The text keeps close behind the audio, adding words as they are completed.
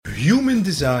Human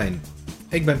Design.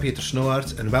 Ik ben Peter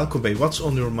Snouwaert en welkom bij What's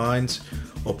on Your Mind.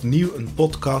 Opnieuw een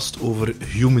podcast over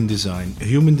Human Design.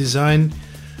 Human Design,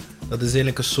 dat is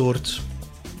eigenlijk een soort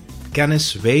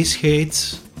kennis,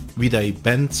 wijsheid, wie dat je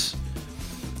bent.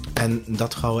 En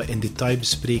dat gaan we in detail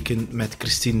bespreken met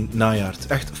Christine Najaert.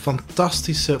 Echt een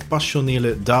fantastische,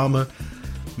 passionele dame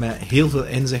met heel veel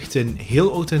inzichten,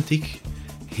 heel authentiek,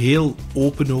 heel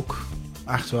open ook.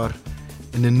 Echt waar,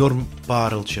 een enorm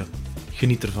pareltje.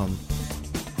 Geniet ervan.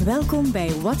 Welkom bij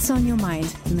What's on Your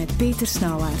Mind met Peter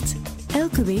Snouwaert.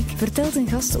 Elke week vertelt een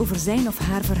gast over zijn of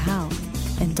haar verhaal.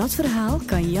 En dat verhaal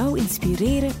kan jou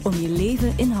inspireren om je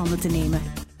leven in handen te nemen.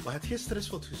 Wat had gisteren eens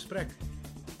voor het gesprek?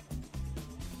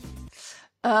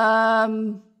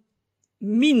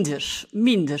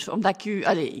 Minder. Omdat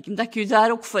ik u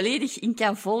daar ook volledig in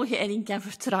kan volgen en in kan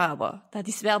vertrouwen. Dat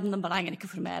is wel een belangrijke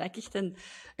voor mij. Dat ik echt een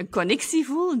connectie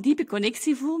voel, een diepe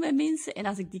connectie voel met mensen. En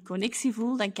als ik die connectie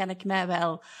voel, dan kan ik mij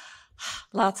wel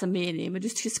laten meenemen. Dus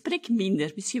het gesprek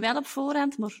minder. Misschien wel op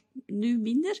voorhand, maar nu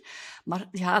minder. Maar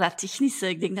ja, dat technische,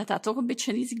 ik denk dat dat toch een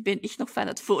beetje is. Ik ben echt nog van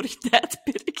het vorige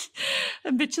tijdperk.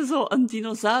 Een beetje zo een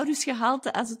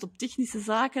dinosaurusgehalte als het op technische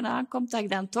zaken aankomt, dat ik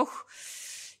dan toch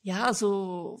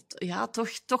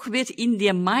toch weer in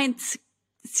die mind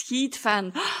schiet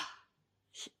van,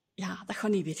 ja, dat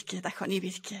gaat niet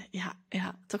werken.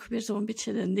 Ja, toch weer zo'n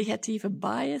beetje de negatieve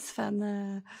bias van,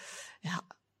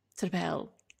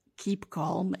 terwijl, keep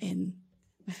calm en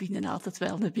we vinden altijd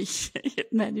wel de weg. Je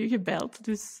hebt mij nu gebeld,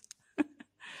 dus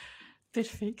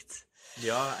perfect.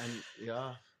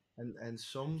 En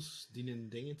soms dienen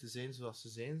dingen te zijn zoals ze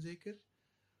zijn, zeker.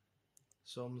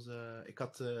 Soms, ik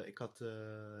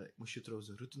moest je trouwens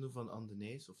de route doen van Anne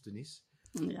Denise, of Denise.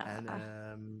 Ja.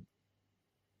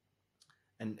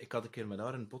 En ik had een keer met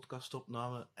haar een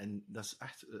podcastopname en dat is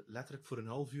echt letterlijk voor een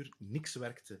half uur niks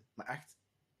werkte. Maar echt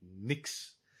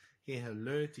niks. Geen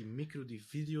geluid, die micro, die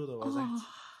video, dat was echt...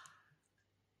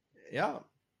 Ja.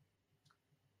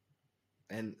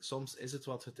 En soms is het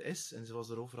wat het is. En ze was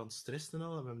erover aan het stressen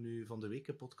al. En we hebben nu van de week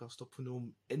een podcast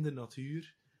opgenomen in de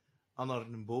natuur, aan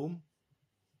een boom.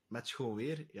 Met schoon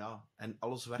weer, ja. En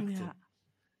alles werkte.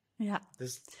 Ja.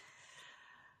 Dus,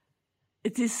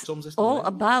 it is soms is het all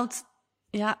about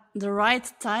the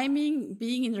right timing,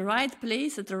 being in the right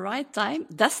place at the right time.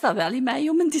 Dat staat wel in mijn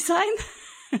human design.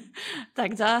 Dat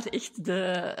ik daar echt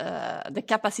de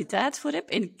capaciteit voor heb.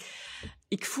 En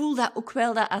ik voel dat ook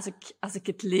wel, dat als ik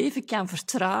het leven kan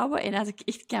vertrouwen en als ik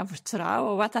echt kan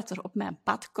vertrouwen wat dat er op mijn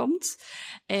pad komt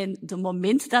en de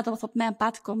moment dat wat op mijn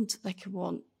pad komt, dat ik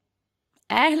gewoon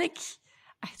eigenlijk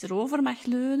achterover mag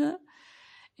leunen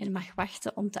en mag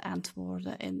wachten om te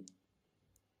antwoorden. En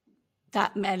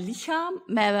dat mijn lichaam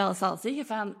mij wel zal zeggen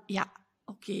van, ja,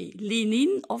 oké, lean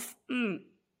in of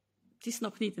het is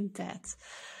nog niet een tijd.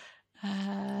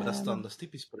 maar dat is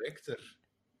typisch projector.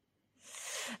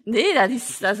 Nee, dat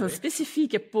is een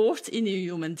specifieke poort in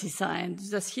je human design. Dus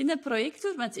dat is geen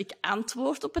projector, want ik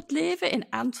antwoord op het leven. En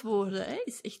antwoorden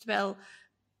is echt wel...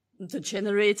 De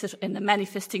generator en de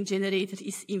manifesting generator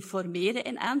is informeren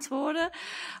en antwoorden.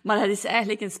 Maar dat is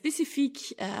eigenlijk een specifiek...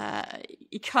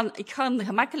 Ik ga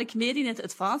gemakkelijk meer in het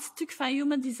advanced stuk van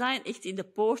human design, echt in de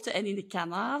poorten en in de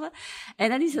kanalen. En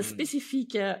dat is een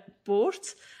specifieke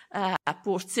poort,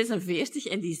 poort 46,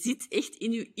 en die zit echt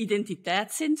in uw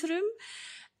identiteitscentrum.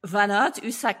 Vanuit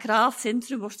uw sacraal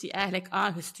centrum wordt die eigenlijk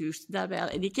aangestuurd. Daarbij.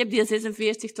 En ik heb die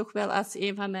 46 toch wel als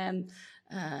een van mijn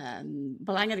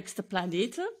belangrijkste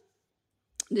planeten.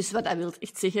 Dus wat dat wil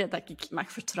echt zeggen dat ik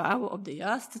mag vertrouwen op de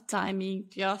juiste timing,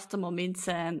 het juiste moment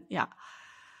zijn, ja.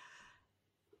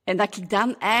 En dat ik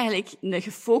dan eigenlijk een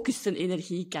gefocuste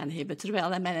energie kan hebben,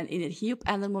 terwijl mijn energie op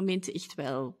andere momenten echt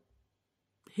wel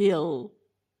heel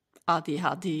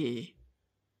ADHD-like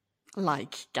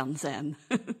kan zijn.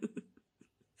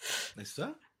 Is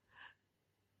dat?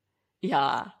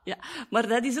 Ja. Maar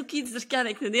dat is ook iets, daar kan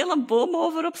ik een hele boom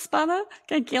over opspannen.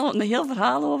 Kan ik een heel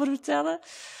verhaal over vertellen.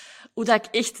 Hoe dat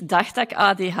ik echt dacht dat ik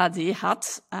ADHD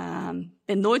had.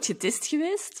 Ben nooit getest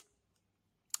geweest.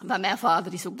 Van mijn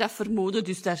vader is ook dat vermoeden,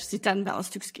 dus daar zit dan wel een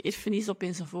stukje erfenis op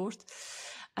enzovoort.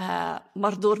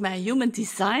 Maar door mijn human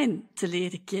design te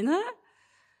leren kennen,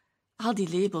 al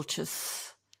die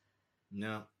labeltjes.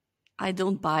 Ja. I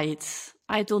don't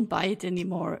buy it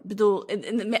anymore. Ik bedoel,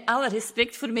 en met alle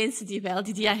respect voor mensen die wel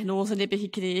die diagnose hebben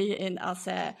gekregen en als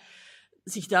zij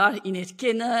zich daarin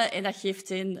herkennen en dat geeft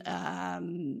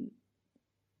hen...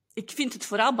 ik vind het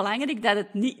vooral belangrijk dat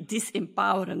het niet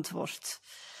disempowerend wordt.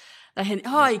 Dat je,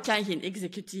 ik kan geen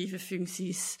executieve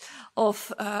functies. Of,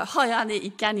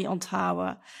 ik kan niet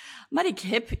onthouden. Maar ik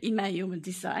heb in mijn Human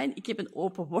Design, ik heb een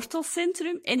open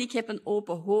wortelcentrum en ik heb een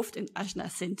open hoofd- en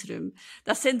ajna-centrum.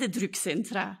 Dat zijn de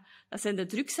drukcentra. Dat zijn de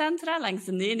drukcentra langs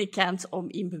de ene kant om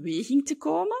in beweging te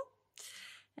komen.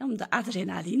 Om de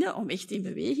adrenaline, om echt in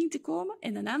beweging te komen.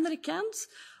 En aan de andere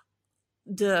kant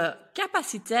de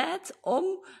capaciteit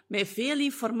om met veel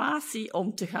informatie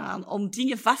om te gaan, om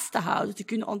dingen vast te houden, te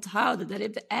kunnen onthouden. Daar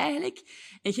heb je eigenlijk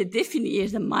een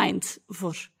gedefinieerde mind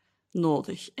voor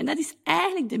nodig. En dat is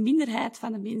eigenlijk de minderheid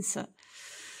van de mensen.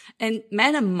 En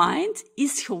mijn mind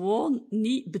is gewoon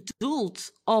niet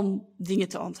bedoeld om dingen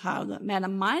te onthouden.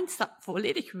 Mijn mind staat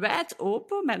volledig wijd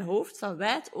open, mijn hoofd staat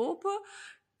wijd open,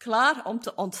 klaar om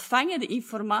te ontvangen de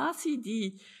informatie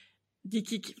die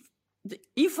ik... De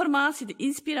informatie, de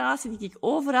inspiratie die ik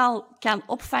overal kan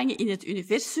opvangen in het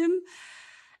universum,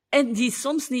 en die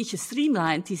soms niet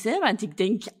gestreamlined is, hè, want ik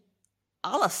denk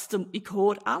alles, ik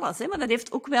hoor alles, hè, maar dat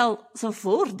heeft ook wel zijn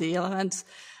voordelen, want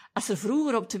als er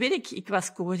vroeger op het werk, ik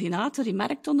was coördinator in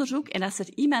marktonderzoek, en als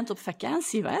er iemand op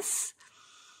vakantie was,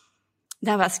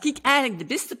 dan was ik eigenlijk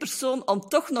de beste persoon om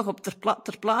toch nog op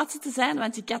ter plaatse te zijn,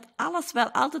 want ik had alles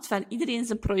wel altijd van iedereen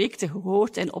zijn projecten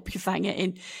gehoord en opgevangen.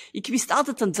 En ik wist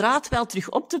altijd een draad wel terug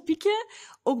op te pikken,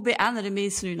 ook bij andere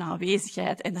mensen hun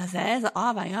aanwezigheid. En dan zei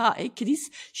ze,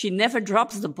 Chris, she never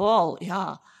drops the ball.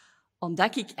 Ja,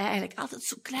 omdat ik eigenlijk altijd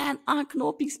zo'n klein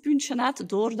aanknopingspuntje had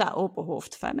door dat open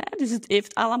hoofd van mij. Dus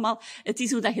het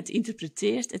is hoe dat je het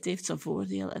interpreteert. Het heeft zijn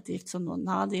voordelen, het heeft zijn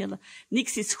nadelen.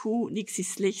 Niks is goed, niks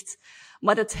is slecht.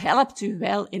 Maar het helpt u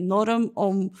wel enorm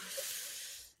om,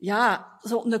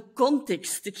 zo'n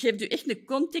context. Ik geef u echt een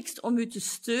context om u te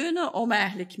steunen, om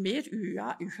eigenlijk meer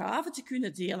uw gaven te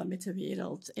kunnen delen met de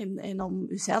wereld. En om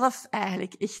uzelf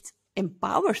eigenlijk echt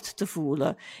empowered te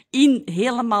voelen. In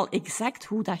helemaal exact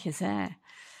hoe dat je zei.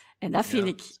 En dat vind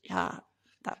ik,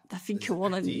 dat vind ik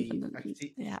gewoon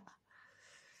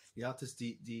Ja, het is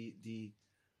die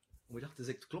hoe je dacht,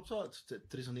 het klopt wel,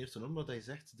 het resoneert enorm wat je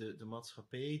zegt. De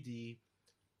maatschappij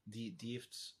die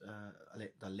heeft,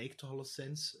 dat lijkt toch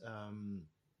alleszins,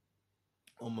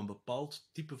 om een bepaald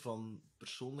type van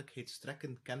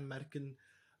persoonlijkheidstrekken, kenmerken,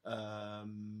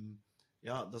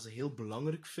 dat ze heel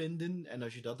belangrijk vinden. En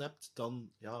als je dat hebt,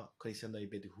 dan kan je zeggen dat je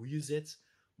bij de goeie zit.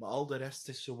 Maar al de rest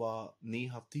is zo wat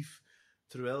negatief.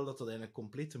 Terwijl dat eigenlijk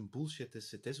compleet een bullshit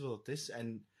is. Het is wat het is.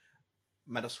 En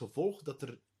met als gevolg dat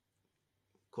er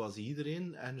quasi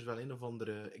iedereen ergens wel een of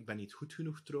andere ik ben niet goed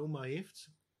genoeg trauma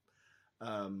heeft.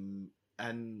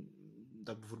 En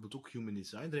dat bijvoorbeeld ook Human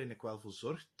Design er eigenlijk wel voor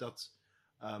zorgt dat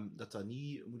dat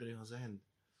niet, hoe moet ik gaan zeggen,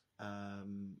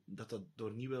 dat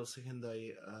door niet wil zeggen dat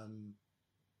je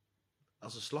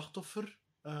als een slachtoffer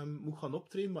moet gaan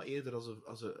optreden, maar eerder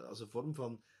als een vorm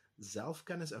van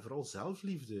zelfkennis en vooral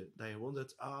zelfliefde. Dat je gewoon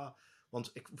dat,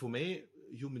 want voor mij,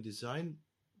 Human Design,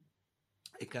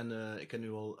 ik ken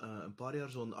nu al een paar jaar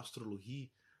zo'n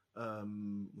astrologie, hoe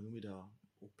noem je dat,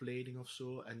 opleiding of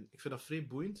zo, en ik vind dat vrij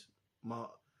boeiend, maar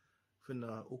ik vind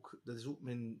dat is ook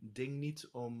mijn ding niet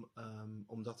om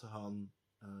dat te gaan,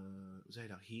 hoe zeg je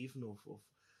dat, geven,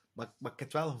 maar ik heb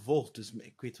het wel gevolgd, dus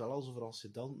ik weet wel alles over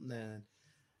ascendanten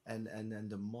en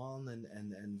de maan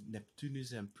en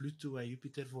Neptunus en Pluto en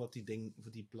Jupiter, voor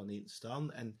die planeten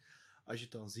staan. En als je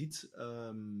het dan ziet,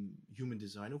 Human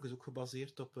Design is ook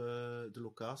gebaseerd op de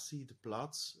locatie, de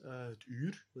plaats, het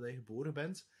uur waar je geboren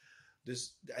bent.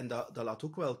 Dus, en dat laat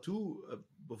ook wel toe,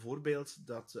 bijvoorbeeld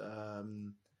dat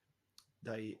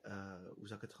je, hoe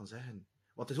zou ik het gaan zeggen?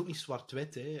 Want het is ook niet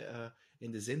zwart-wit, hè.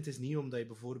 In de zin, het is niet omdat je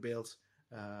bijvoorbeeld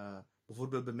bij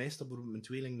mij staat bijvoorbeeld mijn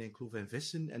tweeling in kloof en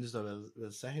vissen, en dus dat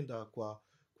wil zeggen dat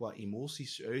qua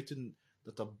emoties uiten,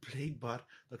 dat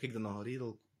blijkbaar, dat ik dat nog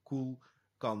redelijk cool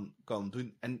kan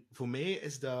doen. En voor mij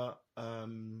is dat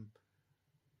een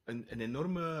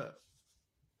enorme,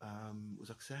 hoe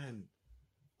zou ik zeggen,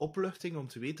 opluchting om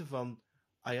te weten van,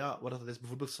 wat dat is,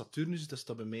 bijvoorbeeld Saturnus, dat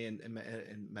staat bij mij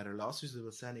in mijn relaties, dat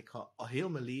wil zeggen, ik ga al heel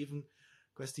mijn leven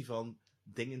kwestie van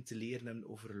dingen te leren hebben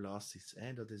over relaties.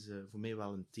 Hè? Dat is voor mij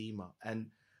wel een thema.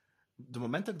 En de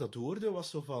moment dat ik dat hoorde, was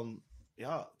zo van,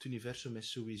 het universum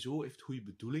is sowieso, heeft goede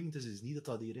bedoeling, dus het is niet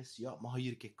dat hier is, mag je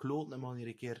hier een keer kloten en mag je hier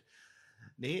een keer...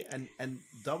 Nee, en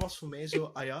dat was voor mij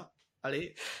zo,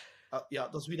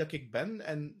 dat is wie dat ik ben,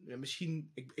 en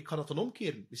misschien, ik ga dat dan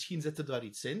omkeren, misschien zit er daar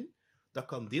iets in, dat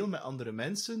kan delen met andere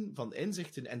mensen, van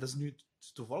inzichten, en dat is nu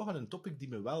toevallig een topic die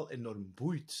me wel enorm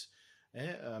boeit. Hè?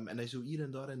 En dat je zo hier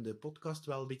en daar in de podcast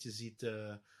wel een beetje ziet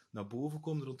naar boven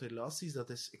komen rond de relaties, dat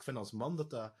is, ik vind als man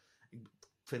ik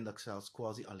vind dat ik zelfs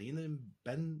quasi alleen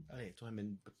ben, toch in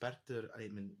mijn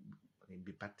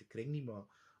beperkte kring niet, maar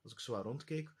als ik zo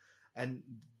rondkijk,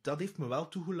 En dat heeft me wel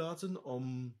toegelaten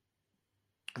om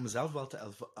mezelf wel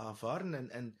te ervaren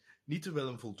en niet te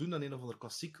willen voldoen aan een of ander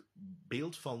klassiek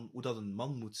beeld van hoe dat een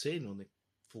man moet zijn, want ik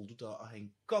voldoe dat aan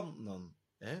geen kant aan.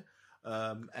 Hè?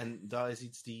 En dat is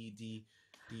iets die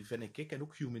vind ik, en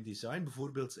ook human design,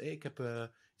 bijvoorbeeld, je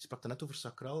sprak net over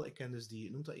sacraal, ik ken dus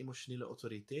noemt dat emotionele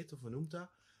autoriteit, of hoe noemt dat?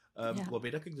 Waarbij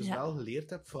dat ik dus wel geleerd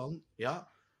heb van,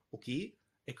 oké,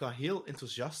 ik kan heel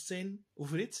enthousiast zijn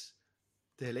over iets,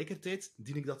 tegelijkertijd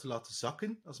dien ik dat te laten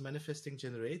zakken als manifesting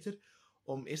generator,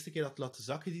 om eerst een keer dat te laten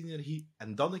zakken, die energie,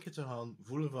 en dan een keer te gaan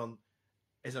voelen van,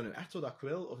 is dat nu echt wat ik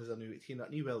wil, of is dat nu hetgeen dat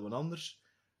ik niet wil? Want anders,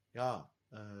 kan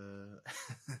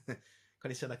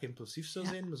niet zijn dat ik impulsief zou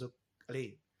zijn, maar zou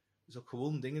ik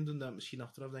gewoon dingen doen dat ik misschien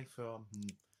achteraf denk van,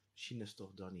 misschien is het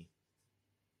toch dat niet.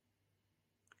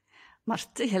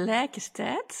 Maar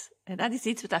tegelijkertijd, en dat is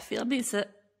iets wat veel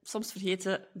mensen soms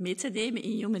vergeten mee te nemen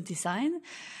in human design,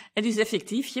 en dus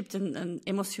effectief, je hebt een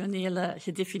emotionele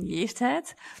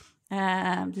gedefinieerdheid.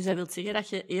 Dus dat wil zeggen dat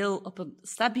je heel op een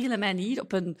stabiele manier,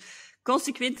 op een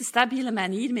consequente, stabiele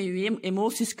manier met je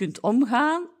emoties kunt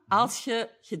omgaan als je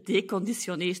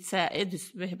gedeconditioneerd bent. Hè.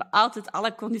 Dus we hebben altijd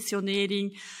alle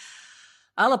conditionering,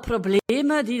 alle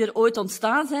problemen die er ooit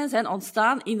ontstaan zijn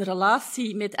ontstaan in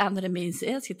relatie met andere mensen.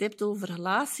 Hè. Als je het hebt over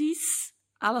relaties,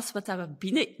 alles wat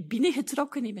we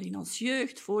binnengetrokken hebben in ons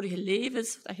jeugd, vorige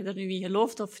levens, of dat je er nu in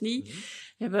gelooft of niet,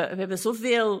 we hebben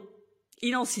zoveel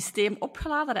in ons systeem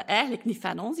opgeladen dat eigenlijk niet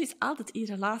van ons is, altijd in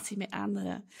relatie met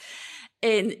anderen.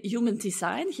 En human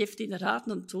design geeft inderdaad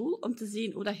een tool om te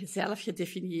zien hoe dat je zelf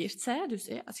gedefinieerd bent. Dus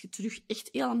als je terug echt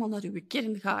helemaal naar je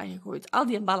kern gaat en je gooit al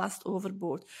die ballast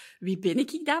overboord, wie ben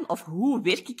ik dan? Of hoe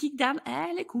werk ik dan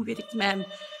eigenlijk? Hoe werkt mijn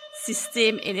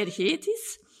systeem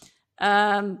energetisch?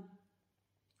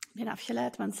 Ik ben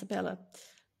afgeleid, want ze bellen.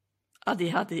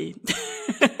 ADHD.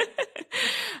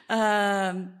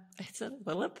 Echt zo,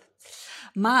 hulp.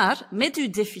 Maar met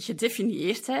je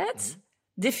gedefinieerdheid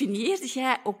definieerde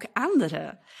jij ook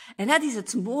anderen. En dat is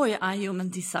het mooie aan human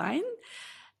design.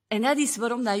 En dat is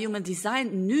waarom dat human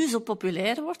design nu zo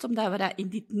populair wordt, omdat we dat in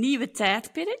dit nieuwe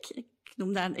tijdperk, ik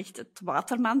noem dat echt het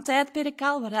Waterman-tijdperk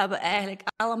al, waar we eigenlijk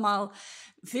allemaal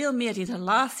veel meer in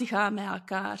relatie gaan met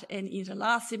elkaar en in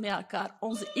relatie met elkaar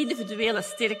onze individuele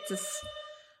sterktes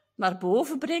naar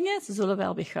boven brengen. Ze zullen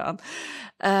wel weggaan.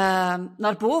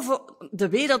 Naar boven de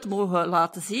wereld mogen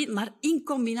laten zien, maar in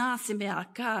combinatie met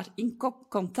elkaar, in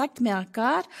contact met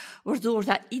elkaar, waardoor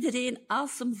dat iedereen,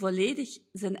 als hem volledig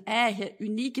zijn eigen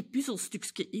unieke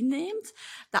puzzelstukje inneemt,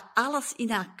 dat alles in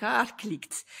elkaar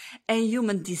klikt. En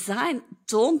human design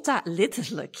toont dat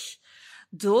letterlijk.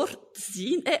 Door te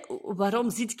zien, waarom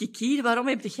zit ik hier, waarom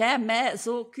heb jij mij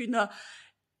zo kunnen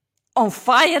on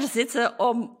fire zetten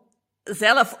om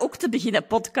zelf ook te beginnen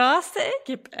podcasten. Ik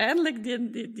heb eindelijk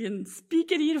die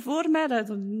speaker hier voor mij. Dat is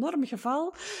een enorm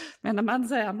geval. Mijn man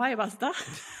zei, amai, wat is dat?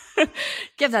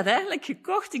 Ik heb dat eigenlijk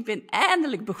gekocht. Ik ben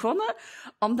eindelijk begonnen,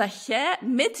 omdat jij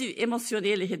met je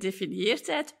emotionele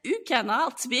gedefinieerdheid, uw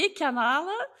kanaal, 2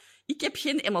 kanalen, ik heb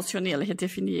geen emotionele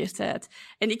gedefinieerdheid.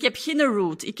 En ik heb geen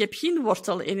root, ik heb geen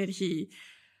wortelenergie.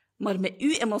 Maar met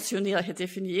uw emotionele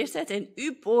gedefinieerdheid en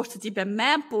uw poorten die bij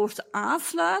mijn poorten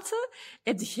aansluiten,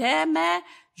 heb jij mij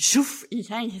in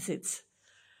gang gezet.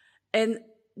 En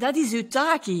dat is uw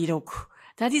taak hier ook.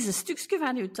 Dat is een stukje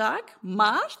van uw taak,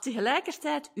 maar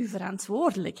tegelijkertijd uw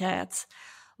verantwoordelijkheid.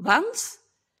 Want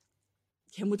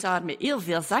je moet daar met heel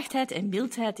veel zachtheid en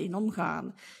mildheid in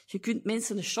omgaan. Je kunt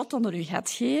mensen een shot onder je gat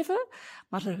geven,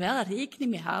 maar er wel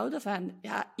rekening mee houden van,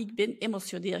 ik ben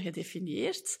emotioneel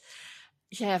gedefinieerd.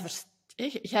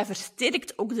 Jij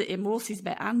versterkt ook de emoties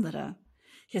bij anderen.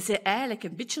 Je bent eigenlijk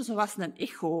een beetje zoals een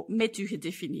echo met je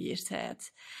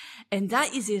gedefinieerdheid. En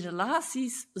dat is in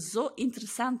relaties zo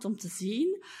interessant om te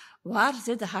zien. Waar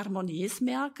zitten harmonieus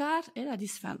met elkaar? Dat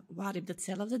is van, waar heb je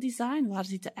hetzelfde design? Waar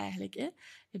zitten eigenlijk?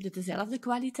 Heb je dezelfde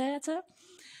kwaliteiten?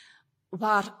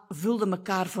 Waar vulden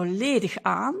elkaar volledig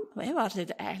aan? Waar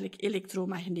zitten eigenlijk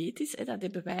elektromagnetisch? Dat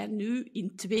hebben wij nu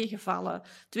in 2 gevallen,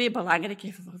 2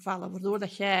 belangrijke gevallen, waardoor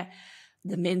dat jij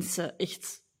de mensen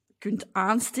echt kunt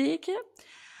aansteken.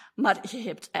 Maar je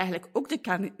hebt eigenlijk ook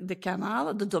de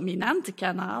kanalen, de dominante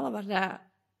kanalen,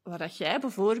 waar dat jij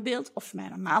bijvoorbeeld, of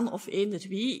mijn man, of eender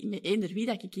wie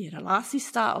dat ik in relatie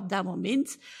sta op dat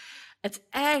moment, het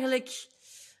eigenlijk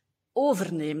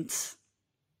overneemt.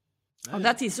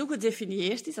 Omdat die zo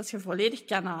gedefinieerd is, als je een volledig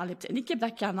kanaal hebt. En ik heb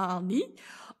dat kanaal niet,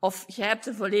 of jij hebt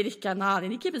een volledig kanaal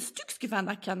en ik heb een stukje van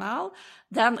dat kanaal,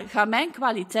 dan gaan mijn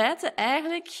kwaliteiten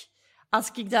eigenlijk,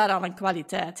 als ik daar al een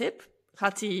kwaliteit heb,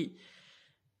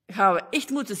 gaan we echt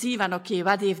moeten zien van oké,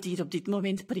 wat heeft hier op dit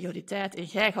moment prioriteit? En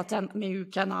jij gaat dan met je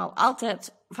kanaal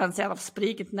altijd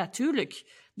vanzelfsprekend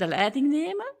natuurlijk de leiding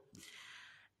nemen.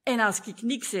 En als ik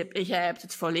niks heb en jij hebt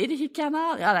het volledige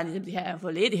kanaal, ja, dan heb jij een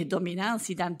volledige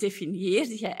dominantie. Dan definieer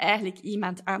jij eigenlijk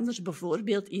iemand anders,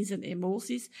 bijvoorbeeld in zijn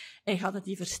emoties, en gaat het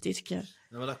die versterken.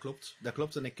 Ja, maar dat klopt. Dat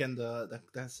klopt en ik ken dat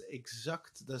is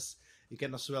exact. Ik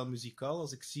ken dat zowel muzikaal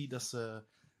als ik zie dat ze...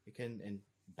 Ik ken in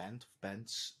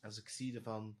bands, als ik zie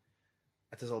van...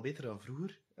 Het is al beter dan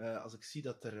vroeger. Als ik zie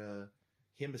dat er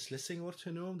geen beslissing wordt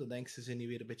genomen, dan denk ik, ze zijn hier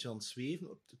weer een beetje aan het zweven.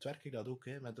 Op het werk ik dat ook,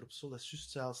 hè, met Drop Sol, dat is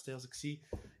juist zelfs. Als ik zie,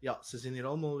 ja, ze zijn hier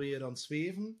allemaal weer aan het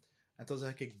zweven. En dan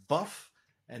zeg ik, baf,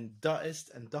 en dat is het,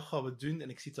 en dat gaan we doen. En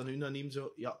ik zie het dan unaniem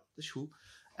zo, ja, dat is goed.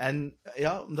 En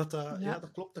ja, omdat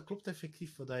dat klopt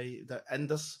effectief. En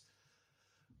dat is...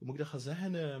 Hoe moet ik dat gaan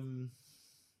zeggen?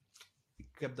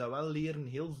 Ik heb dat wel leren,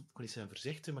 ik kan niet zijn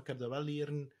voorzichtig, maar ik heb dat wel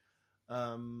leren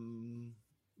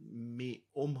mee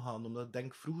omgaan. Omdat ik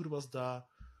denk, vroeger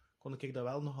kon ik dat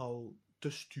wel nogal te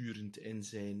sturend in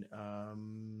zijn.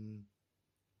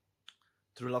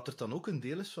 Terwijl dat er dan ook een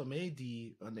deel is van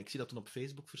mij en ik zie dat dan op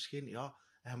Facebook verschijnen, ja,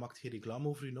 hij maakt geen reclame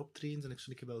over hun optredens en ik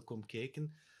zou een keer wel komen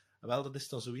kijken. En wel, dat is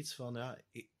dan zoiets van, ja,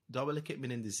 dat wil ik me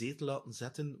in de zetel laten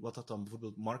zetten, wat dat dan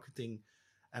bijvoorbeeld marketing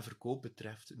en verkoop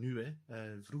betreft. Nu, hè.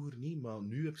 Vroeger niet, maar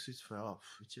nu heb ik zoiets van, ja,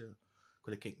 weet je,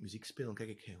 wil ik muziek spelen, dan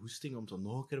krijg ik geen hoesting om dan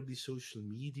nog een keer op die social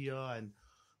media en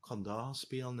ik ga daar gaan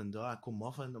spelen en daar, en kom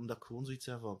af, en omdat ik gewoon zoiets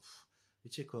heb van,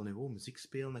 weet je, ik wil nu gewoon muziek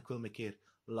spelen en ik wil me een keer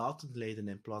laten leiden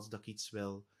in plaats dat ik iets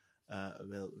wil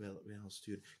gaan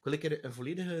sturen. Ik wil een keer een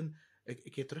volledige...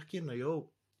 Ik keer terugkeren naar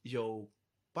jouw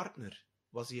partner.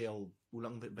 Was hij al... Hoe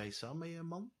lang ben je samen met je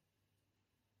man?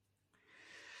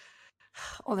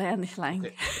 Oneindig lang.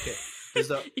 Okay.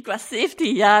 Dus Ik was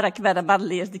 17 jaar dat ik mijn man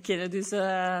leerde kennen. Dus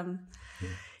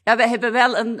ja, wij hebben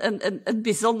wel een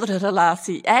bijzondere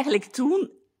relatie. Eigenlijk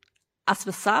toen, als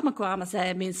we samenkwamen,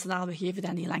 zeiden mensen al, we geven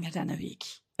dat niet langer dan een week.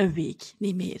 Een week,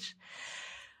 niet meer.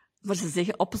 Maar ze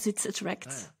zeggen opposites attract.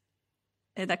 Ah, ja.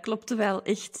 En dat klopte wel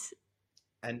echt.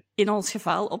 En... In ons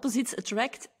geval, opposites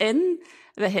attract. En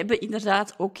we hebben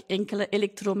inderdaad ook enkele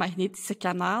elektromagnetische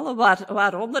kanalen,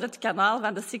 waaronder het kanaal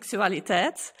van de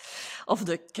seksualiteit, of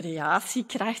de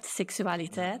creatiekracht,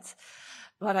 seksualiteit,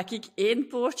 waar ik 1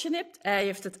 poortje heb, hij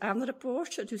heeft het andere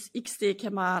poortje, dus ik steek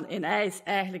hem aan en hij is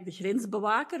eigenlijk de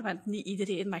grensbewaker, want niet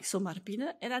iedereen mag zomaar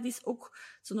binnen. En dat is ook,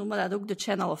 ze noemen dat ook de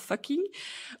channel of fucking,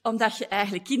 omdat je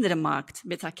eigenlijk kinderen maakt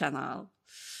met dat kanaal.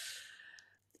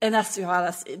 En dat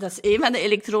is een van de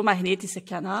elektromagnetische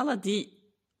kanalen die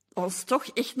ons toch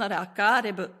echt naar elkaar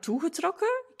hebben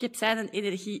toegetrokken. Ik heb zijn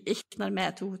energie echt naar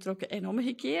mij toegetrokken en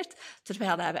omgekeerd.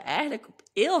 Terwijl we eigenlijk op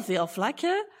heel veel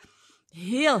vlakken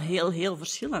heel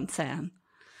verschillend zijn.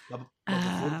 Maar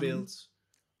bijvoorbeeld,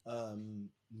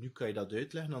 nu kan je dat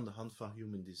uitleggen aan de hand van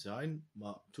Human Design,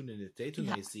 maar toen in de tijd, toen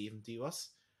hij 17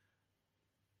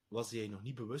 was hij nog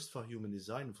niet bewust van Human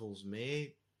Design. Volgens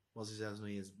mij was hij zelfs nog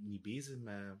eens niet bezig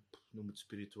met, noem het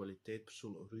spiritualiteit,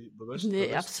 persoonlijk bewust.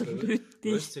 Nee, absoluut niet.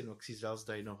 Bewustzijn. Ik zie zelfs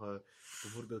dat je nog,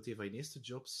 bijvoorbeeld een van je eerste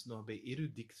jobs, nog bij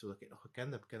Erudict, zodat ik nog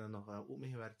gekend heb, ik heb er nog ook mee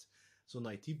gewerkt,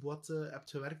 zo'n IT-bot hebt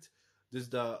gewerkt.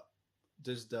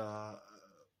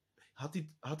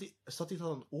 Staat hij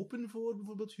dan open voor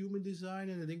bijvoorbeeld Human Design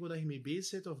en de dingen waar je mee bezig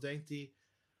zit? Of denkt hij,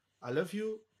 I love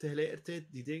you,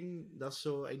 tegelijkertijd die dingen, dat is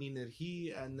zo in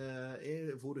energie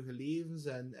en vorige levens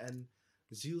en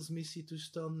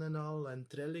zielsmissietoestanden en al, en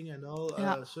trilling en al.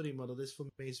 Ja. Sorry, maar dat is voor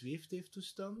mij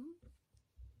zweefteeftoestanden.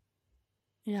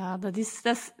 Ja, dat is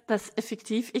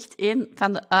effectief echt een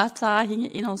van de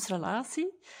uitdagingen in onze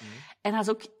relatie. En dat is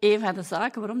ook een van de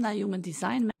zaken waarom dat Human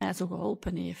Design mij zo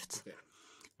geholpen heeft. Okay.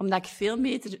 Omdat ik veel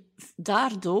meer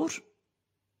daardoor...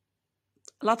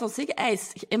 Laat ons zeggen, hij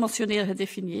is emotioneel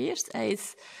gedefinieerd. Hij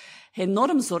is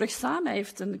enorm zorgzaam. Hij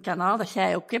heeft een kanaal dat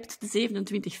jij ook hebt, de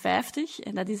 2750.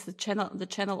 En dat is de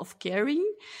channel of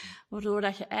caring. Waardoor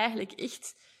dat je eigenlijk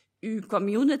echt je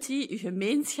community, je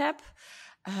gemeenschap...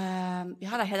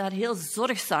 dat je daar heel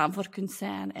zorgzaam voor kunt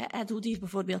zijn. Hij doet hier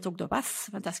bijvoorbeeld ook de was.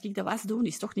 Want als ik de was doe,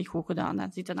 is toch niet goed gedaan.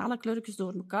 Dan zitten alle kleurtjes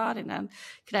door elkaar en dan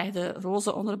krijg je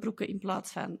roze onderbroeken in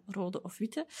plaats van rode of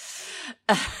witte.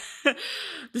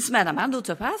 Dus mijn man doet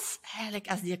de was. Eigenlijk,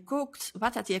 als die kookt,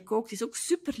 wat dat die kookt, is ook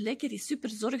super lekker, is super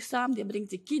zorgzaam. Die brengt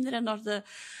de kinderen naar de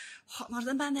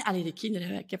manege. Allee, de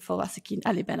kinderen, ik heb volwassen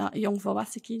kinderen, bijna jong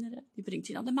volwassen kinderen. Die brengt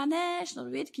die naar de manege, naar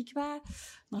weet ik wat,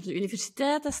 naar de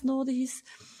universiteit als nodig is.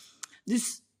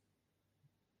 Dus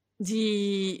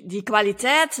die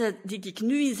kwaliteiten die ik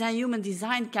nu in zijn Human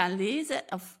Design kan lezen,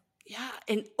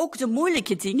 en ook de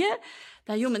moeilijke dingen,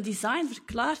 dat Human Design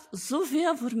verklaart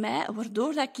zoveel voor mij,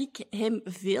 waardoor dat ik hem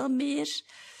veel meer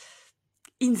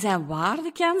in zijn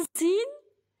waarde kan zien,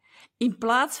 in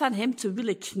plaats van hem te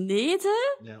willen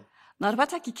kneden naar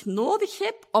wat ik nodig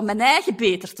heb om mijn eigen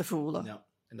beter te voelen. Ja,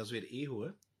 en dat is weer ego, hè?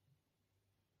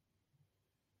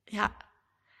 Ja.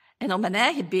 En om mijn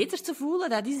eigen beter te voelen,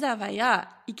 dat is dan van,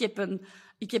 ja, ik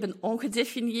heb een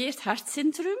ongedefinieerd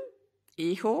hartcentrum,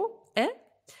 ego, hè?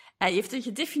 Hij heeft een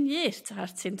gedefinieerd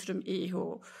hartcentrum,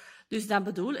 ego. Dus dan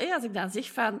bedoel, als ik dan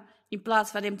zeg van, in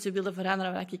plaats van hem te willen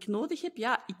veranderen wat ik nodig heb,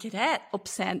 ja, ik rij op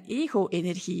zijn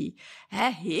ego-energie.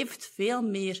 Hij heeft veel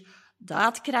meer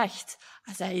daadkracht.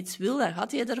 Als hij iets wil, dan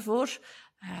gaat hij ervoor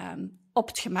op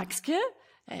het gemakske.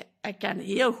 Hij kan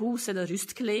heel goed zijn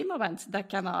rust claimen, want dat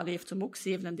kanaal heeft hem ook, 37-40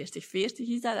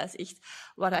 is dat. Dat is echt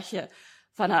waar dat je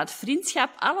vanuit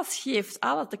vriendschap alles geeft,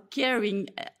 alles, de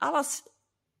caring, alles.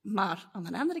 Maar aan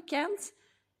de andere kant,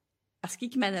 als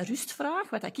ik mijn rust vraag,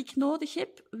 wat ik nodig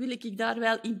heb, wil ik daar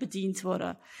wel in bediend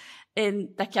worden.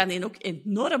 En dat kan hij ook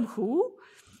enorm goed.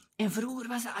 En vroeger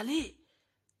was het,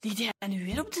 ligt hij nu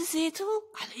weer op de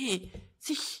zetel?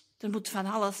 Zeg, er moet van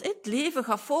alles, hè? Het leven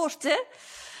gaat voort, hè?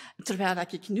 Terwijl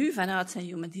ik nu vanuit zijn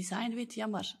human design weet, ja,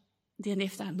 maar die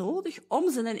heeft dat nodig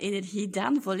om zijn energie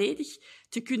dan volledig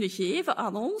te kunnen geven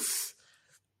aan ons,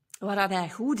 waar hij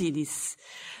goed in is.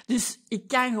 Dus ik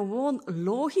kan gewoon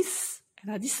logisch,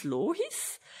 en dat is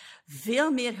logisch,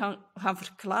 veel meer gaan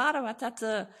verklaren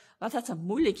wat dat de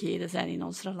moeilijkheden zijn in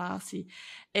onze relatie.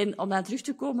 En om dan terug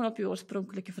te komen op je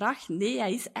oorspronkelijke vraag, nee,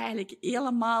 hij is eigenlijk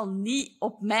helemaal niet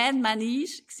op mijn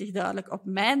manier, ik zeg duidelijk, op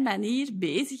mijn manier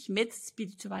bezig met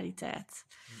spiritualiteit.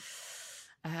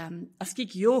 Als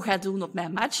ik yoga doe op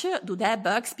mijn matje, doet hij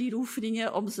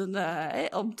buikspieroefeningen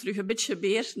om terug een beetje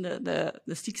meer,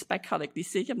 de sixpack ga ik niet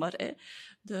zeggen, maar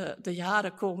de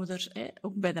jaren komen er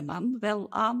ook bij de man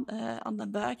wel aan de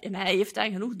buik. En hij heeft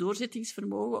dan genoeg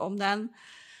doorzettingsvermogen om dan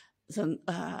zijn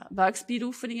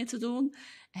buikspieroefeningen te doen.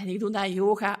 En ik doe dan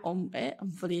yoga om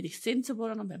volledig zen te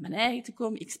worden, om bij mijn eigen te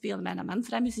komen. Ik speel mijn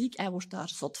mantra-muziek, hij wordt daar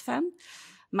zot van.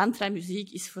 Mantra-muziek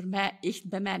is voor mij echt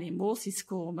bij mijn emoties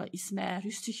komen, is mij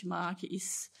rustig maken,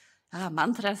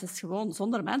 mantra's is gewoon,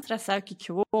 zonder mantra's zou ik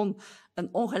gewoon een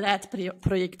ongeleid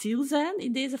projectiel zijn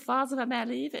in deze fase van mijn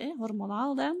leven,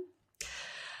 hormonaal dan.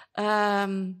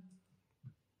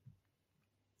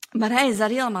 Maar hij is daar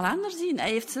helemaal anders in. Hij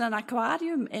heeft zijn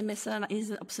aquarium en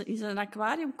in zijn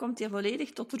aquarium komt hij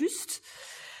volledig tot rust.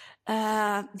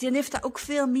 Die heeft dat ook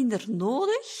veel minder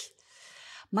nodig.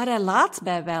 Maar hij laat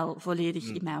mij wel volledig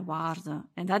in mijn waarde.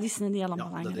 En dat is een hele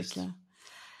belangrijke.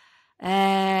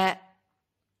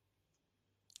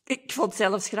 Ik vond het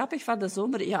zelfs grappig van de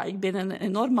zomer. Ja, ik ben een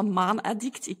enorme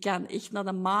maanaddict. Ik kan echt naar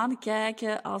de maan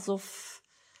kijken alsof...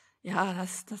 Ja,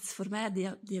 dat is voor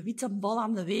mij die witte bol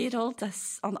aan de wereld, dat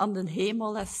is aan de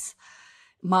hemel, dat is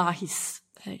magisch.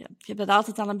 Ik heb dat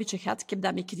altijd al een beetje gehad. Ik heb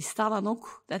dat met kristallen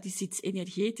ook. Dat is iets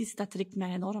energetisch, dat trekt mij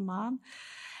enorm aan.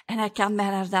 En hij kan mij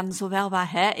daar dan, zowel wat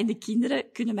hij en de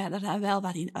kinderen, kunnen mij daar dan wel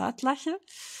wat in uitlachen.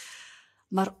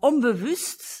 Maar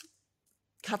onbewust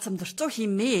gaat hem er toch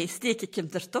in mee, steek ik hem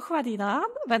er toch wat in aan,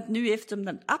 want nu heeft hem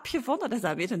een app gevonden, dat is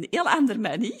dan weer een heel andere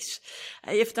manier.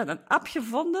 Hij heeft dan een app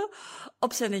gevonden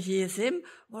op zijn gsm,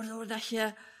 waardoor dat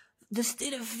je de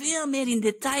sterren veel meer in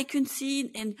detail kunt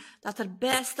zien en dat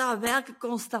erbij staat welke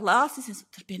constellaties. En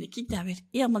daar ben ik dan weer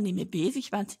helemaal niet mee bezig,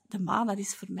 want de maan, dat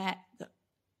is voor mij de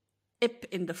eb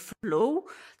en de flow.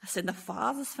 Dat zijn de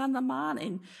fases van de maan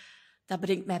en dat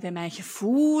brengt mij bij mijn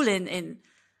gevoel en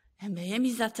bij hem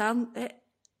is dat dan...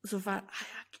 Zo van,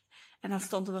 en dan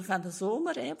stonden we van de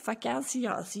zomer op vakantie.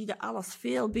 Ja, zie je alles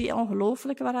veel bij,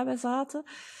 ongelooflijk waar we zaten.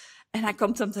 En dan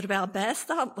komt hem er wel bij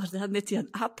staan, maar dan met die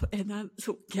app en dan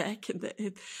zo kijken.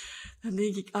 En dan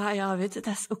denk ik, weet je,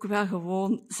 dat is ook wel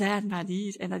gewoon zijn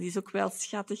manier. En dat is ook wel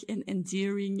schattig en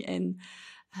endearing.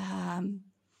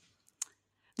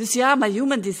 Dus ja, maar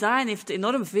human design heeft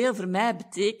enorm veel voor mij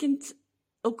betekend.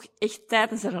 Ook echt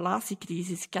tijdens een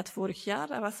relatiecrisis. Ik had vorig jaar,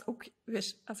 dat was ook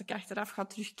weer, als ik achteraf ga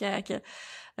terugkijken,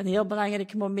 een heel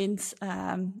belangrijk moment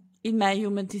in mijn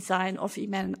human design of in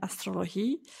mijn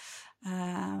astrologie.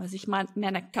 Zeg maar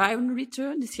mijn Chiron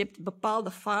return. Dus je hebt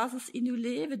bepaalde fases in je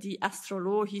leven die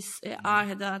astrologisch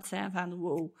aangeduid zijn van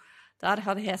wow, daar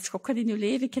ga je schokken in je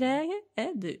leven krijgen.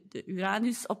 De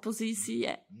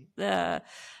Uranus-oppositie,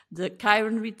 de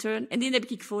Chiron return. En die heb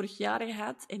ik vorig jaar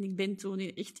gehad. En ik ben toen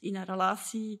echt in een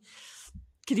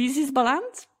relatiecrisis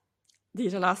beland. Die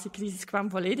relatiecrisis kwam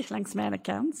volledig langs mijn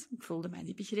kant. Ik voelde mij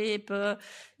niet begrepen.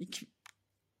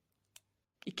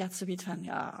 Ik had zoiets van,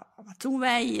 wat doen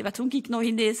wij? Wat doe ik nog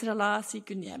in deze relatie?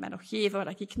 Kun jij mij nog geven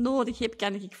wat ik nodig heb?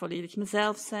 Kan ik volledig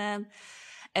mezelf zijn?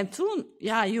 En toen,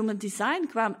 human design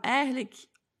kwam eigenlijk...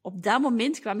 Op dat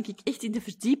moment kwam ik echt in de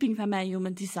verdieping van mijn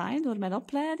human design door mijn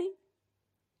opleiding.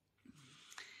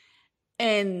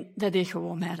 En dat heeft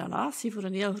gewoon mijn relatie voor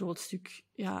een heel groot stuk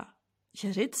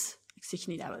gered. Ik zeg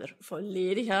niet dat we er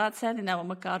volledig uit zijn en dat we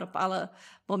elkaar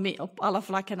op alle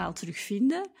vlakken al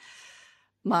terugvinden.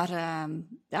 Maar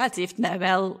het heeft mij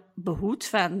wel behoed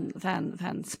van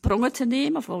sprongen te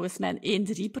nemen volgens mijn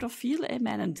 1-3-profiel.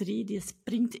 Mijn 3 die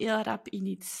springt heel rap in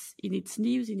iets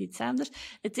nieuws, in iets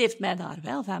anders. Het heeft mij daar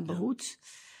wel van behoed.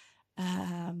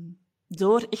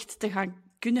 Door echt te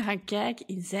kunnen gaan kijken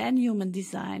in zijn human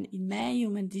design, in mijn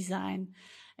human design.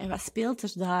 En wat speelt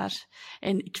er daar?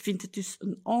 En ik vind het dus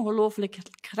een ongelooflijk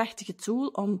krachtige tool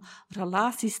om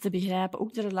relaties te begrijpen.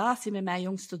 Ook de relatie met mijn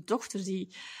jongste dochter,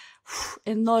 die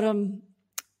enorm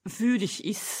vurig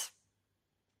is.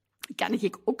 Kan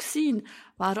ik ook zien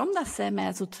waarom dat zij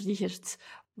mij zo triggert.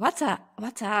 Dat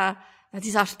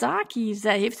is haar taak hier.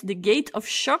 Zij heeft de gate of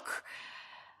shock.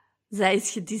 Zij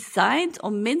is gedesigned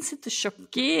om mensen te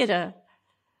chockeren.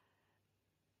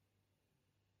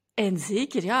 En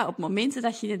zeker, op momenten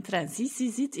dat je in een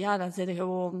transitie zit, dan zeg je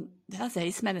gewoon... Ja, zij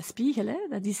is mijn spiegel, hè.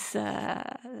 Dat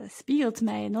spiegelt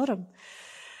mij enorm.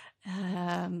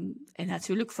 En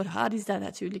natuurlijk, voor haar is dat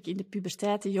natuurlijk in de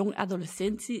puberteit, de jong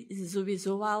adolescentie, is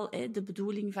sowieso al de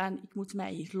bedoeling van, ik moet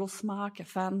mij hier losmaken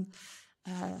van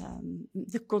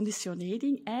de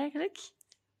conditionering, eigenlijk.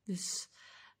 Dus...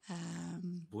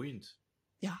 Boeiend.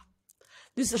 Ja.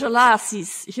 Dus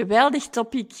relaties, geweldig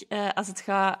topic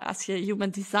als je human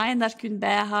design daar kunt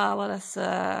bijhalen. Dat is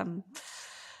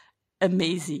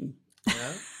amazing.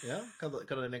 Ja. Ik had het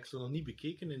eigenlijk nog niet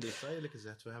bekeken in detail, eerlijk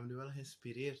gezegd. We hebben nu wel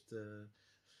geïnspireerd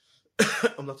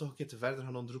om dat toch een keer te verder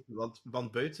gaan onderzoeken.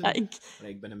 Want buiten...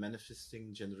 Ik ben een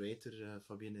manifesting generator,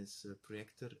 Fabienne is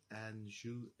projector en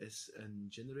Jules is een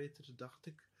generator, dacht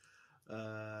ik.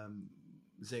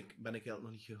 Dus ben ik eigenlijk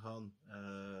nog niet gegaan,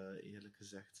 eerlijk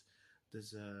gezegd.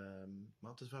 Dus,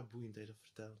 maar het is wel boeiend dat je dat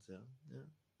vertelt,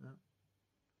 ja.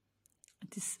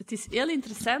 Het is heel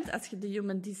interessant als je de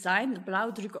human design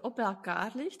blauwdrukken op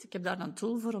elkaar legt. Ik heb daar een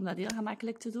tool voor om dat heel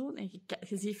gemakkelijk te doen. En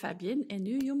je ziet Fabienne en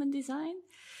nu human design.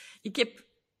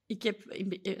 Ik heb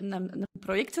een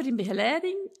projector in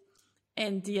begeleiding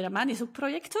en die man is ook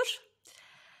projector.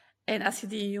 En als je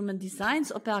die human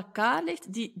designs op elkaar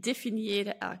legt, die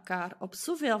definiëren elkaar op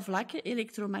zoveel vlakken,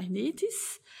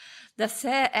 elektromagnetisch, dat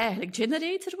zij eigenlijk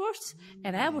generator wordt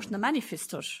en hij wordt een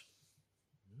manifestor.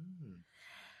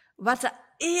 Wat dat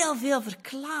heel veel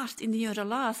verklaart in die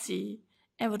relatie.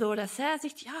 En waardoor dat zij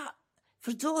zegt,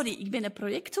 verdorie, ik ben een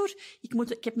projector,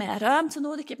 ik heb mijn ruimte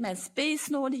nodig, ik heb mijn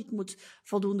space nodig, ik moet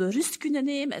voldoende rust kunnen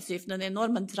nemen. En ze heeft een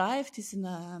enorme drive, het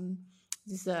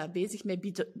is bezig met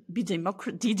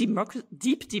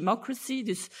deep democracy,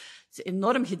 dus ze is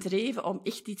enorm gedreven om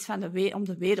echt iets om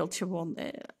de wereld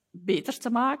gewoon beter te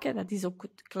maken. Dat is ook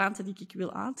de klanten die ik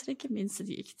wil aantrekken, mensen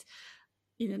die echt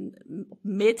op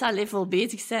meta-level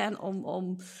bezig zijn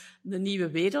om de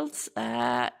nieuwe wereld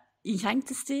in gang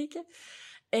te steken.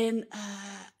 En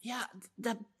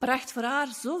dat bracht voor haar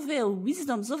zoveel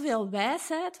wisdom, zoveel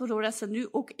wijsheid, waardoor dat ze nu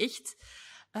ook echt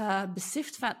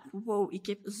beseft van, wow, ik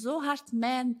heb zo hard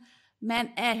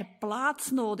mijn eigen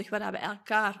plaats nodig, waar we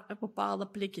elkaar op bepaalde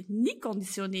plekken niet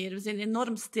conditioneren. We zijn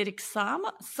enorm sterk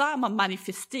samen. Samen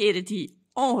manifesteren die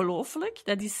ongelooflijk.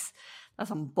 Dat is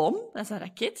een bom, dat is een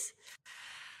raket.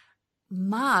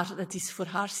 Maar het is voor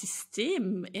haar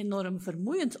systeem enorm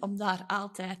vermoeiend om daar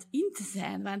altijd in te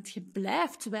zijn, want je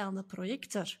blijft wel een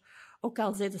projector. Ook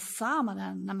al zijn ze samen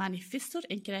een manifestor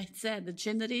en krijgt zij de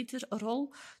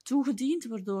generator-rol toegediend,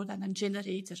 waardoor dan een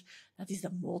generator, dat is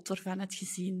de motor van het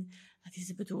gezin, dat is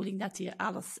de bedoeling dat hij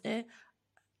alles...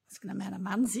 Als ik naar mijn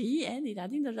man zie, die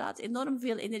dat inderdaad enorm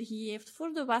veel energie heeft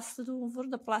voor de was te doen, voor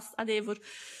de plas...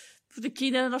 voor de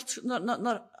kinderen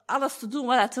naar alles te doen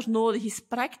wat er nodig is,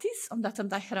 praktisch, omdat hij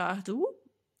dat graag doet.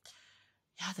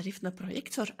 Ja, daar heeft een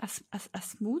projector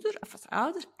als moeder of als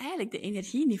ouder eigenlijk de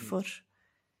energie niet voor.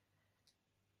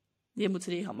 Die moet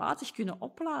regelmatig kunnen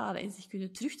opladen en zich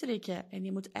kunnen terugtrekken. En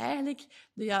die moet eigenlijk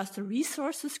de juiste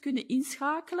resources kunnen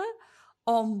inschakelen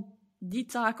om die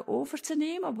taak over te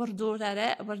nemen,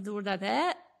 waardoor dat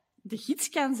hij de gids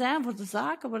kan zijn voor de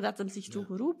zaken waar dat hem zich toe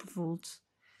geroepen voelt.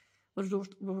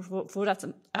 Voordat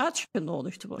hem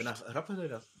uitgenodigd wordt. Ik ben grappig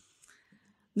dat.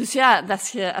 Dus ja,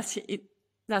 dat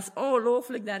is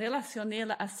ongelooflijk, dat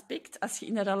relationele aspect. Als je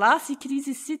in een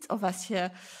relatiecrisis zit, of als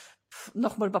je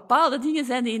nog maar bepaalde dingen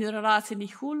zijn die in je relatie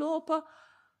niet goed lopen,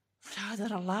 vraag de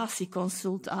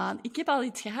relatieconsult aan. Ik heb al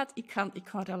iets gehad, ik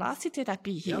ga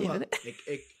relatietherapie geven.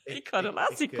 Ik ga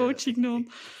relatiecoaching doen.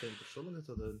 Ik vind persoonlijk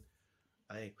dat een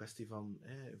kwestie van,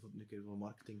 een keer van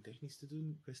marketingtechnisch te doen,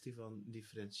 een kwestie van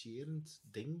differentiërend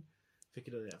ding, vind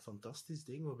ik dat een fantastisch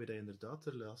ding, waarbij je inderdaad de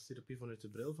relatietherapie vanuit de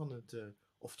bril van het,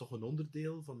 of toch een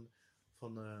onderdeel van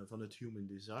van het human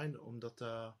design, omdat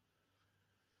dat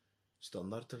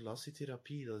standaard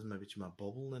relatietherapie, dat is een beetje maar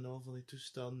babbelen en al van die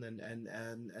toestanden.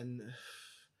 En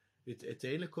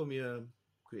uiteindelijk kom je,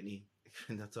 ik weet niet, ik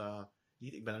vind dat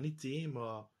niet, ik ben er niet tegen,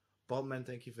 maar op een bepaald moment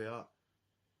denk je van ja,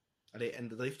 en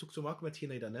dat heeft ook te maken met hetgeen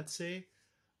dat je daarnet zei,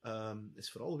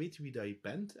 is vooral weten wie dat je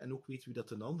bent en ook weten wie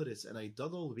dat een ander is. En als je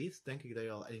dat al weet, denk ik dat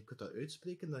je al, en je kunt dat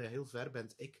uitspreken, dat je heel ver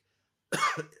bent.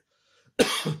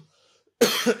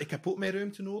 Ik heb ook mijn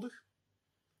ruimte nodig.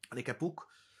 En ik heb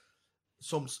ook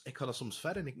ik ga dat soms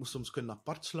ver en ik moet soms kunnen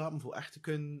apart slapen voor echt te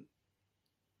kunnen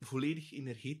volledig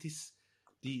energetisch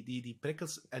die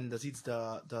prikkels. En dat is iets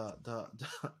dat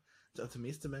de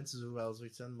meeste mensen zo wel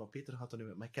zoiets zijn, maar Peter gaat dat nu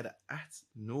met. Maar ik heb dat echt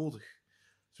nodig.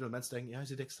 Als mensen denken, ja, je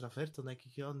zit extravert, dan denk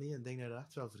ik, ja, nee, en denk dat je dat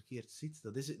echt wel verkeerd ziet.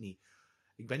 Dat is het niet.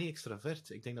 Ik ben niet extravert.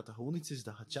 Ik denk dat dat gewoon iets is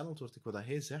dat gechanneld wordt. Wat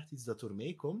hij zegt, iets dat door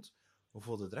mij komt. Maar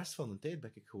voor de rest van de tijd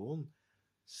ben ik gewoon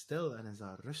stil en is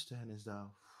dat rustig en is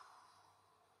dat...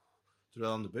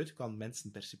 Terwijl aan de buitenkant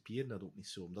mensen percipiëren dat ook niet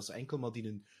zo. Omdat ze enkel maar die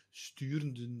een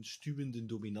stuwende,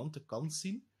 dominante kant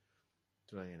zien.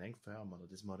 Terwijl je denkt van ja, maar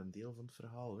dat is maar een deel van het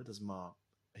verhaal. Hè. Dat is maar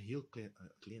een heel klein,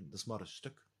 dat is maar een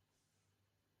stuk.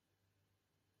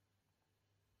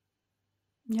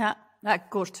 Ja, ik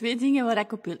hoor 2 dingen waar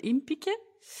ik op wil inpikken.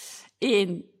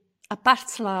 1, apart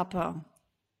slapen.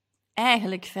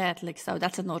 Eigenlijk, feitelijk, zou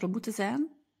dat de norm moeten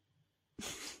zijn.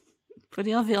 Voor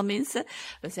heel veel mensen.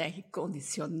 We zijn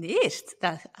geconditioneerd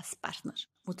dat we als partner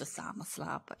moeten samen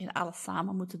slapen en alles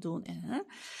samen moeten doen. En,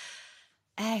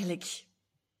 eigenlijk,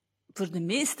 voor de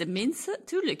meeste mensen,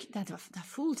 tuurlijk, dat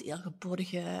voelt heel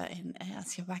geborgen. En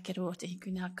als je wakker wordt en je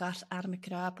kunt in elkaars armen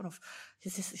kruipen, of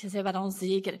je bent wat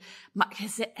onzeker. Maar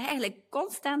je bent eigenlijk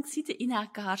constant zitten in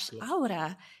elkaars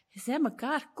aura. Je bent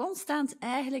elkaar constant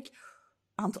eigenlijk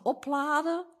aan het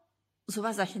opladen,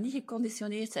 zoals dat je niet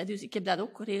geconditioneerd bent. Dus ik heb dat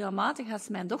ook regelmatig, als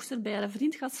mijn dochter bij een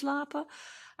vriend gaat slapen,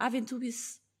 af en toe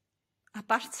eens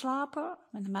apart slapen.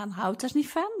 Mijn man houdt er niet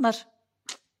van, maar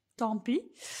tant pis.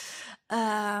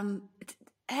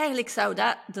 Eigenlijk zou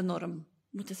dat de norm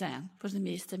moeten zijn voor de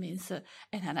meeste mensen.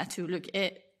 En dan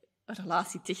natuurlijk,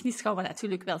 relatietechnisch gaan we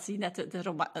natuurlijk wel zien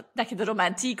dat je de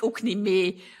romantiek ook niet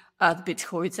mee uit bed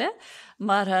gooit. Hè.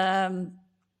 Maar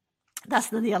dat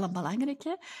is een hele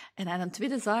belangrijke. En dan een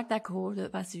tweede zaak dat ik hoorde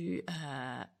was uw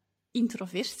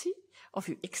introversie, of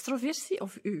uw extroversie,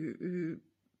 of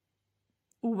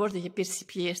hoe word je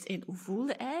gepercipieerd en hoe voel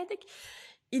je eigenlijk.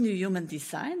 In je human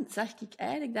design zag ik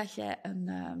eigenlijk dat jij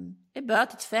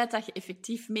buiten het feit dat je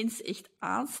effectief mensen echt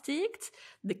aansteekt,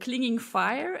 de clinging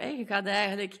fire, je gaat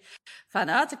eigenlijk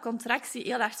vanuit de contractie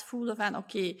heel hard voelen van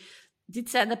oké, dit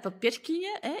zijn de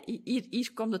beperkingen,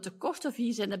 hier komt het tekort of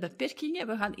hier zijn de beperkingen,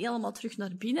 we gaan helemaal terug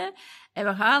naar binnen en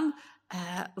we gaan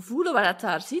voelen wat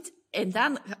daar zit. En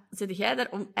dan zit jij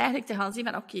er om eigenlijk te gaan zien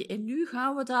van oké, en nu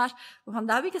gaan we gaan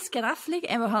dat weer eens afleggen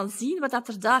en we gaan zien wat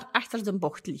er daar achter de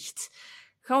bocht ligt.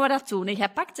 Gaan we dat doen? En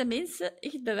jij pakt de mensen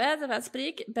echt bij wijze van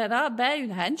spreken bijna bij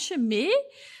hun handje mee.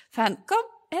 Van, kom,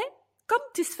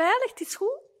 het is veilig, het is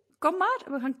goed. Kom maar,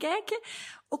 we gaan kijken.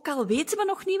 Ook al weten we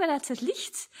nog niet wat er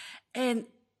ligt. En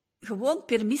gewoon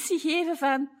permissie geven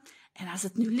van... En als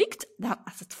het nu lukt,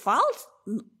 als het faalt,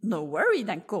 no worry,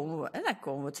 dan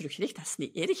komen we terug recht. Dat is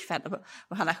niet erg.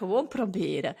 We gaan dat gewoon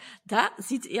proberen. Dat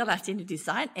zit heel hard in je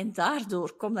design. En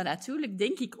daardoor komt dat natuurlijk,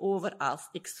 denk ik, over als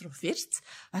extrovert.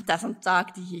 Want dat is een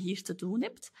taak die je hier te doen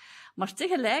hebt. Maar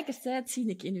tegelijkertijd zie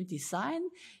ik in je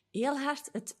design heel hard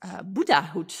het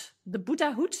Buddhahood. De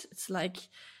Buddhahood, it's like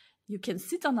you can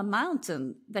sit on a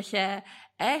mountain. Dat jij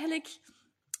eigenlijk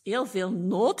heel veel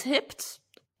nood hebt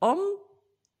om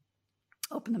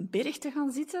op een berg te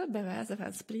gaan zitten, bij wijze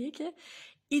van spreken,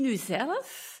 in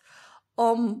jezelf,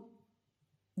 om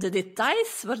de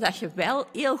details, waar dat je wel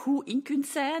heel goed in kunt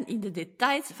zijn, in de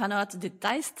details, vanuit de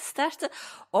details te starten,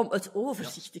 om het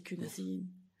overzicht te kunnen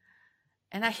zien.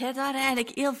 En dat jij daar eigenlijk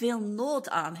heel veel nood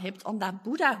aan hebt, om dat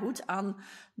Buddhahood aan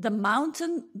de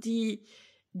mountain,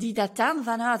 die dat dan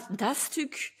vanuit dat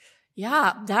stuk...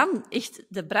 Ja, dan echt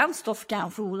de brandstof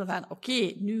kan voelen van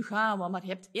oké, nu gaan we, maar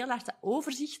je hebt heel hard dat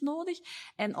overzicht nodig.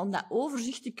 En om dat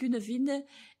overzicht te kunnen vinden,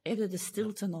 heb je de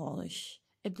stilte nodig.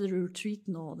 Heb je de retreat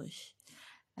nodig.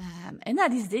 En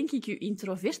dat is denk ik je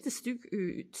introverte stuk,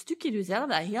 het stuk in jezelf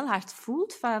dat heel hard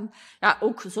voelt van, ja,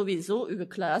 ook sowieso uw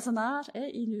kluizenaar,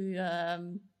 in uw,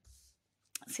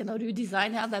 als je naar uw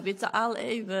design gaat, dat weet je al,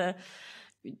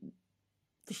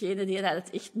 degene die dat het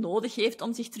echt nodig heeft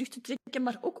om zich terug te trekken,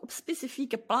 maar ook op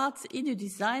specifieke plaatsen in je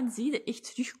design zie je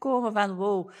echt terugkomen van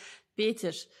wow,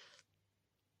 Peter,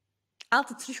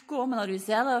 altijd terugkomen naar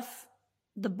jezelf,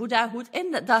 de Boeddha-hoed,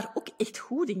 en daar ook echt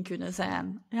goed in kunnen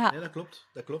zijn. Ja,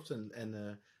 dat klopt.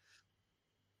 En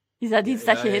Is dat iets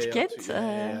dat je herkent?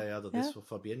 Ja, dat is wat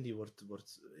Fabienne, die wordt,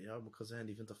 moet ik gaan zeggen,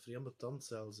 die vindt dat vrij ambetant,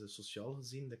 zelfs sociaal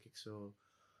gezien, dat ik zo...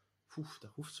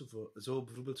 dat hoeft zo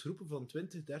bijvoorbeeld groepen van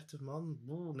 20, 30 man,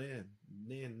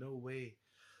 nee, no way.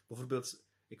 Bijvoorbeeld,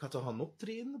 ik had dan gaan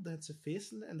optreden op de Gentse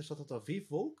feesten, en er zat al veel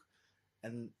volk,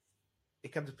 en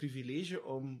ik heb het privilege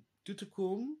om toe te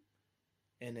komen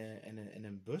in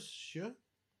een busje,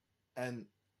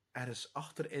 en ergens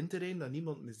achterin te rijden, dat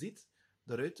niemand me ziet,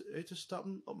 daaruit uit te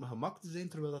stappen, op mijn gemak te zijn,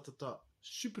 terwijl het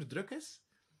super druk is,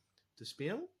 te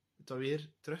spelen, het dan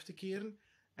weer terug te keren,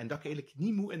 en dat ik eigenlijk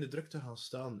niet moet in de drukte gaan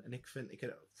staan. En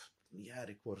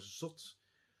ik word zot.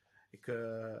 Ik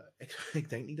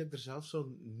denk niet dat ik er zelf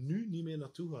zo nu niet meer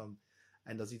naartoe ga.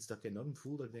 En dat is iets dat ik enorm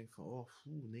voel, dat ik denk van,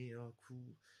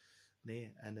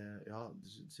 nee. En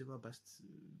dus het zijn wel best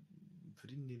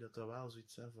vrienden die dat wel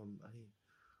zoiets hebben van,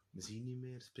 we zien niet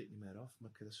meer, spreekt niet meer af, maar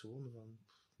ik heb het gewoon van,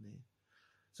 nee.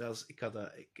 Zelfs, ik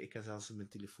heb zelfs mijn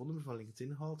telefoonnummer van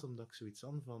LinkedIn gehaald, omdat ik zoiets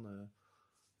aan van,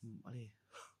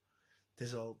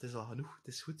 het is al genoeg, het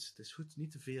is goed,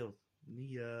 niet te veel.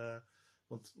 Niet,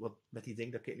 want met die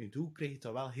ding dat ik nu doe, krijg ik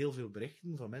dan wel heel veel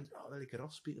berichten van mensen, wil ik er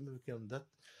afspelen met elkaar en dat.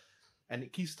 En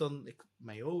ik kies dan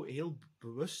met jou heel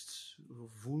bewust,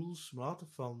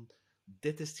 gevoelsmatig van,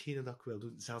 dit is hetgene dat ik wil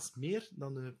doen. Zelfs meer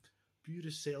dan de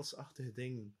pure salesachtige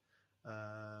dingen.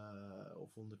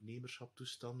 Of ondernemerschap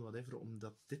toestand, whatever,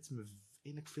 omdat dit me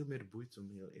eigenlijk veel meer boeit, om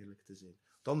heel eerlijk te zijn.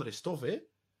 Het andere is tof, hè?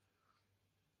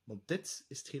 Want dit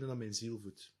is hetgene dat mijn ziel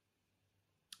voedt.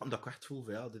 Omdat ik echt voel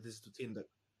van, dit is hetgene dat...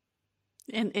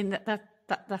 En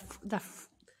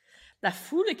dat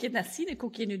voel ik en dat zie ik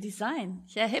ook in je design.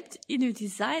 Jij hebt in je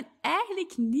design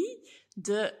eigenlijk niet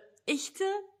de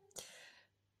echte...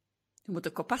 Je moet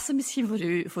ook oppassen misschien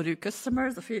voor uw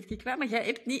customers, of weet ik wat, maar jij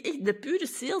hebt niet echt de pure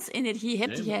sales-energie, jij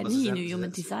niet in je human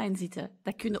design zitten.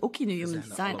 Dat kun je ook in je human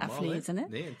design aflezen. Hè?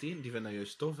 Nee, die vinden dat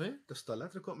juist tof. Hè? Dat staat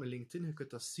letterlijk op mijn LinkedIn, je kunt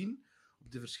dat zien.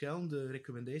 Op de verschillende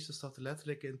recommendations staat er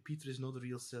letterlijk in, Peter is not a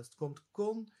real sales. Het komt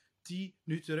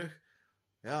continu terug.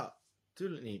 Ja,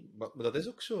 tuurlijk niet. Maar dat is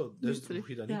ook zo. Dus moet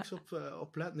je daar niks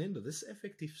op letten. Nee, dat is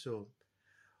effectief zo.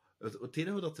 Het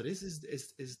enige wat er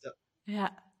is dat...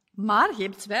 Ja. Maar je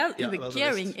hebt wel uw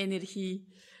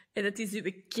caring-energie. En het is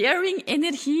uw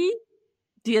caring-energie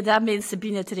die je daar mensen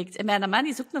binnentrekt. En mijn man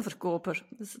is ook een verkoper.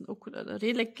 Dat is ook een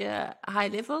redelijk high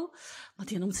level. Maar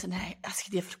die noemt zijn... Als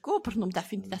je die verkoper noemt, dat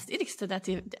vind ik dat is het ergste. Dat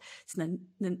is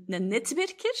een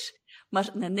netwerker.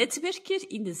 Maar een netwerker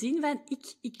in de zin van...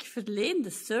 Ik verleen de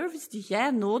service die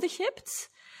jij nodig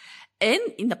hebt.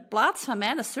 En in de plaats van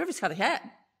mijn service ga jij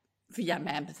via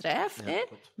mijn bedrijf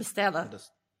bestellen. Ja,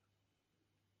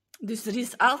 dus er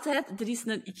is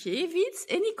ik geef iets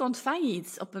en ik ontvang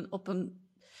iets op een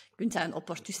je kunt dat een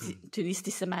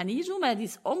opportunistische manier doen, maar het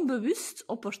is onbewust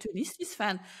opportunistisch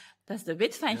van, dat is de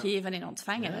wet van geven en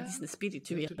ontvangen, dat is een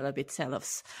spirituele wet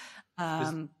zelfs.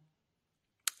 En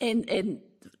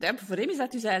voor hem is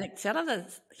dat dus eigenlijk hetzelfde, dat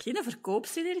is geen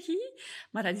verkoopsenergie,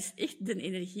 maar dat is echt de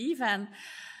energie van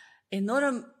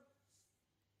enorm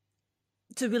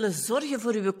te willen zorgen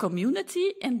voor uw community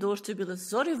en door te willen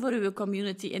zorgen voor uw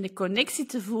community en de connectie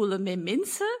te voelen met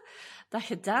mensen, dat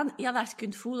je dan heel hard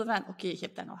kunt voelen van oké, je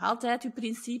hebt dan nog altijd je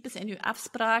principes en je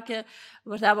afspraken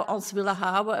waar dat we ons willen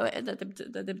houden.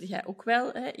 Dat heb jij ook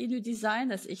wel in je design.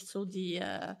 Dat is echt zo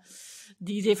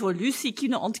die revolutie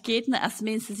kunnen ontketenen als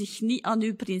mensen zich niet aan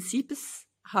uw principes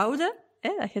houden.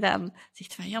 Dat je dan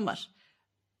zegt van ja, maar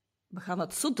we gaan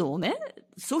het zo doen, hè.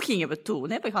 Zo gingen we het doen,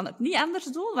 hè. We gaan het niet anders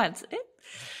doen, want...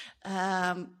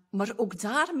 maar ook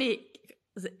daarmee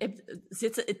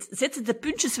zetten de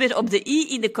puntjes weer op de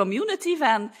i in de community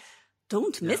van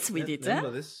don't mess with it, hè.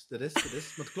 Dat is, maar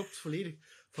het klopt volledig.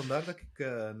 Vandaar dat ik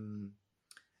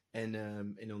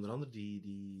en onder andere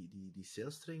die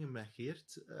sales trainingen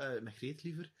met Greet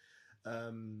liever...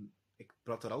 ik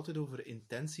praat daar altijd over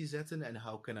intentie zetten en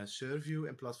how can I serve you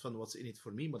in plaats van what's in it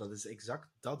for me, maar dat is exact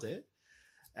dat, hè.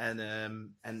 En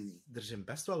er zijn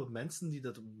best wel mensen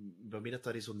waarmee dat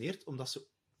resoneert, omdat ze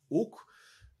ook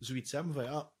zoiets hebben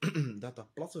van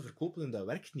dat platte verkopen en dat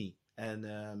werkt niet. En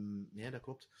dat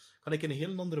klopt. Kan ik in een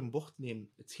heel andere bocht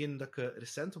nemen. Hetgeen dat ik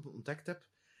recent ontdekt heb,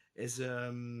 is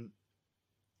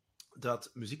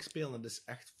dat muziek spelen, dat is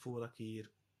echt voordat ik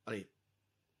hier...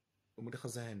 hoe moet ik gaan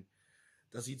zeggen?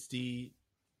 Dat is iets die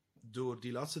door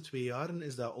die laatste 2 jaren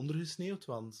is dat ondergesneeuwd,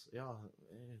 want ik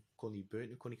kon niet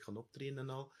buiten, kon ik gaan optreden en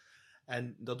al.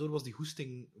 En daardoor was die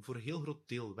goesting voor een heel groot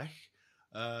deel weg.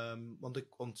 Want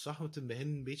ik ontzag me in het begin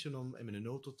een beetje om in mijn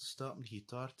auto te stappen, die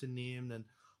gitaar te nemen en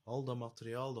al dat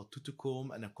materiaal, dat toe te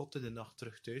komen en dan kort in de nacht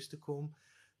terug thuis te komen.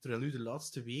 Terwijl nu de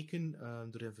laatste weken,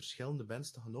 door in verschillende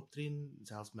bands te gaan optreden,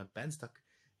 zelfs met bands dat ik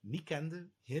niet kende,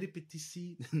 geen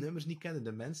repetitie, de nummers niet kende,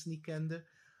 de mensen niet kende,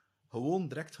 gewoon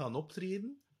direct gaan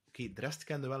optreden. Oké, de rest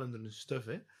kende wel onder een stuff,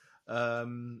 hè.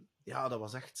 Ja, dat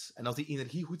was echt... En als die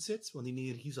energie goed zit, want die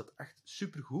energie zat echt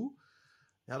supergoed,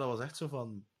 ja, dat was echt zo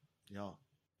van... Ja,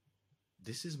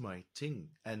 this is my thing.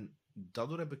 En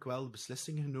daardoor heb ik wel de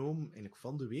beslissing genomen, eigenlijk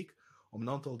van de week, om een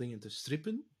aantal dingen te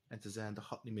strippen en te zeggen, dat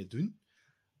ga ik niet meer doen.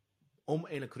 Om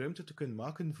eigenlijk ruimte te kunnen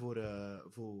maken voor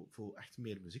echt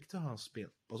meer muziek te gaan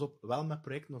spelen. Pas op, wel met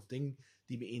projecten of dingen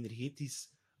die me energetisch...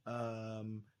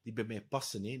 die bij mij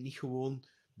passen, hè. Niet gewoon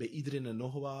bij iedereen en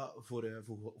nog wat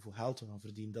voor geld te gaan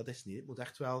verdienen. Dat is niet. Het moet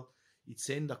echt wel iets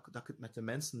zijn dat ik het met de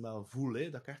mensen wel voel. Hè.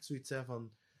 Dat ik echt zoiets heb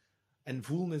van... En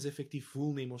voelen is effectief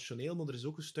voelen emotioneel, maar er is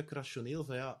ook een stuk rationeel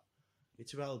van, ja, weet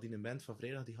je wel, die band van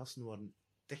vrijdag, die gasten waren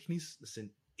technisch, dat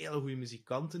zijn hele goede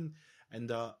muzikanten, en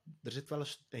er zit wel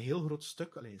een heel groot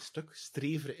stuk, een stuk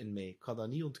strever in mij. Ik ga dat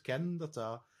niet ontkennen,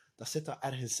 dat zit daar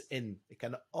ergens in. Ik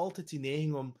heb altijd die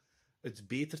neiging om het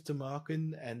beter te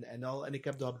maken, en ik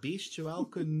heb dat beestje wel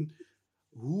kunnen...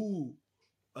 ik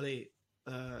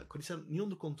kan niet zeggen, niet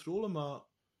onder controle, maar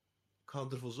ik ga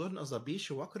ervoor zorgen, als dat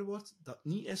beestje wakker wordt, dat het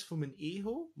niet is voor mijn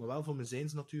ego, maar wel voor mijn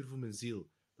zijnsnatuur, voor mijn ziel.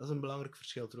 Dat is een belangrijk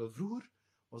verschil. Terwijl vroeger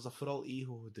was dat vooral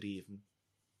ego gedreven.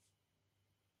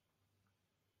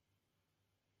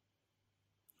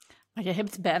 Maar je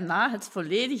hebt bijna het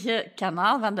volledige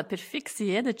kanaal van de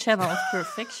perfectie, hè? De Channel of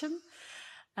Perfection.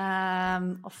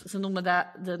 Of ze noemen dat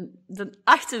de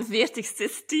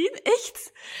 4816,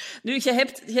 echt. Nu, je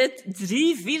hebt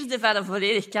 3/4 van een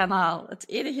volledig kanaal. Het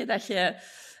enige dat je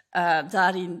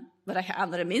daarin, waar je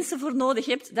andere mensen voor nodig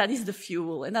hebt, dat is de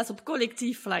fuel. En dat is op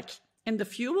collectief vlak. En de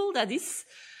fuel, dat is...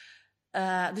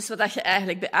 dus wat je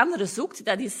eigenlijk bij anderen zoekt,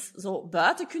 dat is zo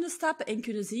buiten kunnen stappen en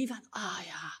kunnen zien van,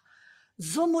 ja,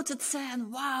 zo moet het zijn.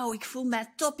 Wauw, ik voel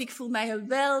mij top, ik voel mij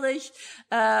geweldig.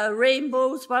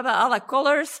 Rainbows, alle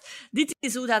colors. Dit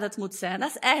is hoe dat het moet zijn. Dat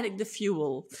is eigenlijk de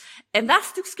fuel. En dat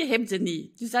stukje heb je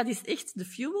niet. Dus dat is echt de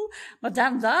fuel. Maar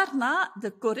dan daarna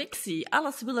de correctie.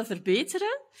 Alles willen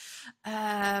verbeteren.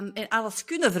 En alles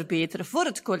kunnen verbeteren voor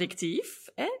het collectief.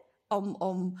 Hè?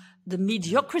 Om de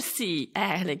mediocrity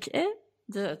eigenlijk. Hè?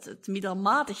 De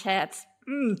middelmatigheid.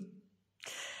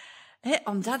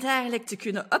 Om dat eigenlijk te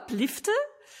kunnen upliften,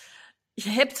 je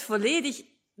hebt volledig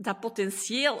dat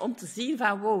potentieel om te zien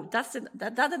van wow,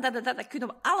 dat kunnen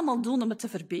we allemaal doen om het te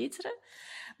verbeteren.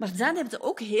 Maar dan heb je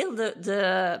ook heel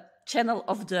de channel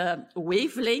of de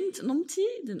wavelength, noemt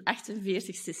hij, de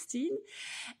 4816.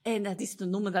 En dat is, we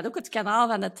noemen dat ook het kanaal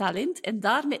van het talent. En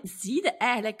daarmee zie je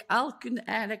kun je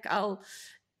eigenlijk al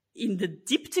in de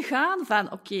diepte gaan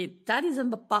van, oké, dat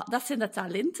zijn de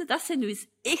talenten, dat zijn nu eens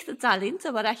echte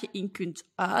talenten waar je in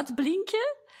kunt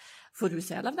uitblinken, voor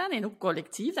jezelf dan, en ook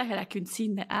collectief, dat je dat kunt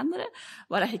zien bij anderen,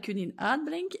 waar je kunt in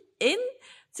uitblinken. En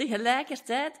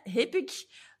tegelijkertijd heb ik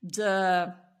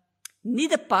niet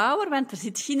de power, want er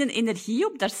zit geen energie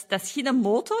op, dat is geen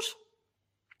motor,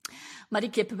 maar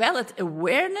ik heb wel het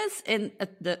awareness en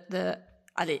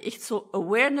echt zo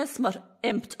awareness, maar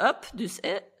amped up, dus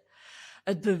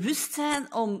het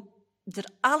bewustzijn om er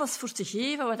alles voor te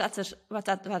geven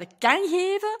wat ik kan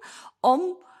geven,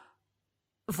 om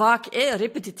vaak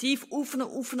repetitief oefenen,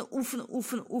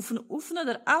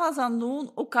 er alles aan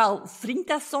doen, ook al wringt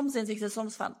dat soms en zegt ze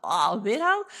soms van, weer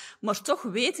al, maar toch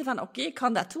weten van, oké, ik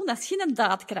kan dat doen, dat is geen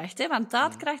daadkracht, hè, want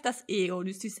daadkracht, dat is ego.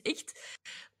 Dus het is echt...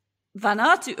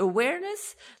 Vanuit je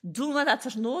awareness doen we wat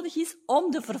er nodig is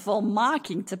om de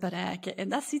vervolmaking te bereiken. En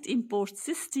dat zit in poort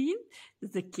 16, dat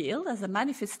is de keel, dat is de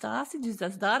manifestatie. Dus dat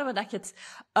is daar waar je het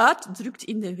uitdrukt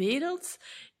in de wereld,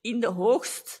 in de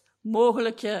hoogst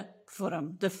mogelijke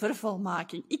vorm, de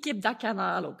vervolmaking. Ik heb dat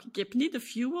kanaal ook. Ik heb niet de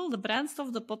fuel, de brandstof,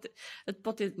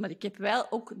 maar ik heb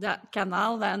wel ook dat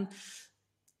kanaal van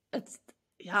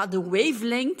de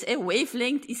wavelength.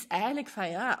 Wavelength is eigenlijk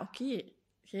van, oké,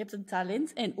 je hebt een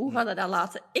talent en hoe ga je dat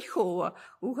laten echoen?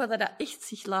 Hoe ga je dat echt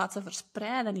zich laten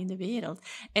verspreiden in de wereld?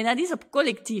 En dat is op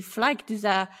collectief vlak. Dus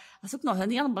dat is ook nog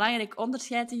een heel belangrijk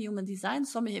onderscheid in human design.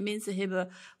 Sommige mensen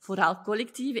hebben vooral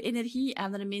collectieve energie,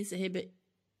 andere mensen hebben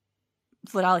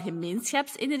vooral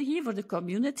gemeenschapsenergie voor de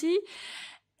community.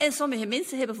 En sommige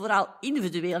mensen hebben vooral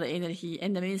individuele energie.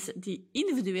 En de mensen die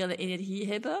individuele energie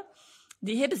hebben,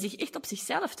 die hebben zich echt op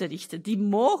zichzelf te richten. Die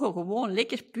mogen gewoon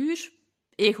lekker puur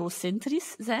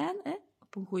egocentrisch zijn,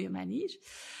 op een goede manier.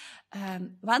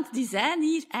 Want die zijn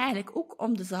hier eigenlijk ook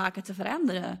om de zaken te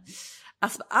veranderen.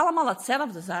 Als we allemaal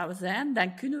hetzelfde zouden zijn,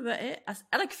 dan kunnen we, als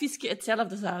elk visje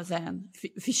hetzelfde zou zijn,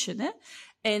 visje,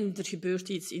 en er gebeurt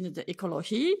iets in de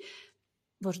ecologie,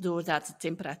 waardoor dat de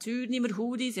temperatuur niet meer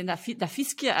goed is, en dat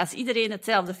visje, als iedereen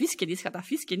hetzelfde visje is, gaat dat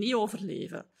visje niet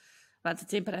overleven. want de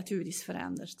temperatuur is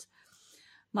veranderd.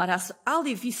 Maar als al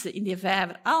die vissen in die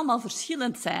vijver allemaal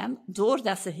verschillend zijn,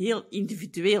 doordat ze heel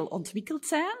individueel ontwikkeld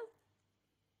zijn,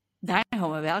 dan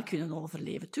gaan we wel kunnen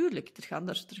overleven. Tuurlijk, er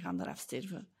gaan er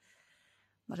afsterven.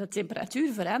 Maar de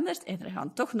temperatuur verandert en er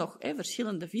gaan toch nog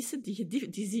verschillende vissen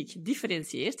die zich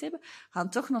gedifferentieerd hebben, gaan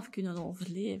toch nog kunnen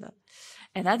overleven.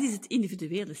 En dat is het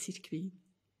individuele circuit.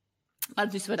 Maar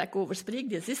dus wat ik over spreek,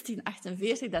 die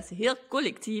 1648, dat is heel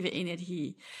collectieve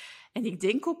energie. En ik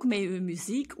denk ook met je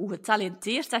muziek, hoe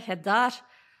getalenteerd dat je daar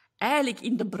eigenlijk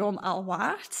in de bron al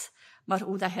waart, maar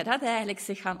hoe dat je dat eigenlijk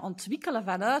zich gaan ontwikkelen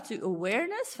vanuit je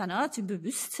awareness, vanuit je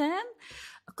bewustzijn,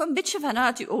 ook een beetje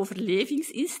vanuit je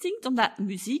overlevingsinstinct, omdat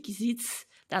muziek is iets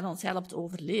dat ons helpt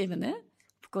overleven, hè,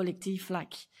 op collectief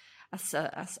vlak.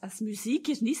 Als muziek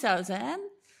er niet zou zijn,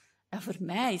 en voor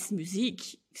mij is muziek,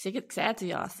 ik zei het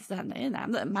juist, het is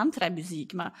een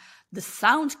mantra-muziek, maar de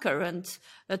sound current,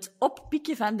 het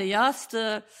oppikken van de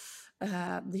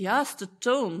juiste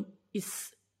toon,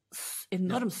 is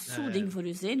enorm soothing voor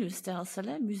je zenuwstelsel.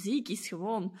 Hè. Muziek is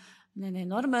gewoon een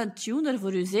enorme tuner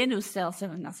voor je zenuwstelsel.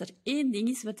 En als er één ding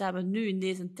is wat we nu in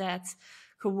deze tijd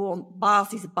gewoon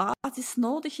basis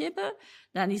nodig hebben,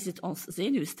 dan is het ons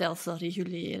zenuwstelsel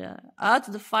reguleren.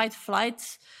 Uit de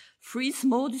fight-flight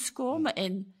freeze-modus komen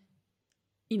en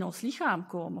in ons lichaam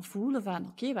komen. Voelen van,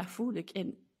 oké, wat voel ik?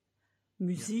 En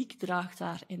muziek draagt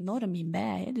daar enorm in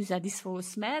bij. Hè. Dus dat is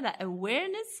volgens mij dat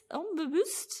awareness,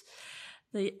 onbewust,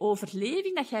 die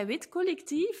overleving, dat jij weet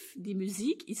collectief, die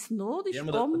muziek is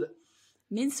nodig om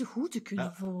mensen goed te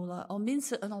kunnen voelen, om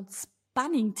mensen een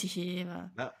ontspanning te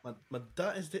geven. Ja, maar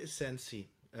dat is de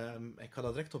essentie. Ik ga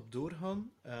daar direct op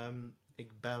doorgaan.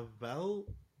 Ik ben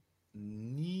wel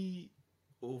niet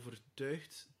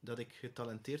overtuigd dat ik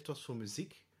getalenteerd was voor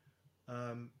muziek.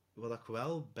 Wat ik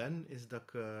wel ben, is dat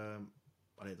ik...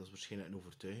 dat is waarschijnlijk een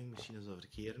overtuiging, misschien is dat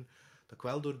verkeren. Dat ik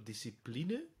wel door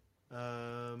discipline...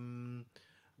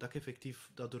 dat ik effectief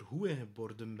dat er goed in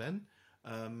geworden ben.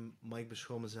 Maar ik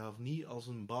beschouw mezelf niet als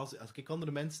een basis. Als ik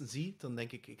andere mensen zie, dan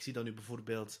denk ik zie dat nu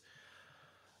bijvoorbeeld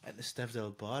Stef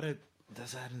Del Barre, dat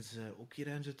is ergens ook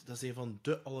hier aan zit. Dat is een van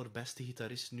de allerbeste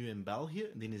gitaristen nu in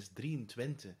België. Die is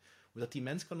 23. Hoe dat die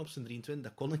mens kan op zijn 23,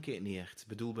 dat kon ik niet echt. Ik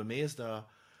bedoel, bij mij is dat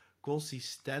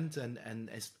consistent en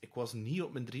ik was niet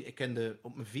op mijn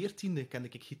op mijn 14e kende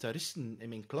ik gitaristen in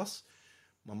mijn klas.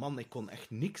 Maar man, ik kon echt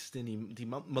niks. Die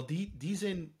man, maar die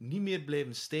zijn niet meer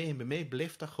blijven stijgen. Bij mij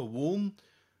blijft dat gewoon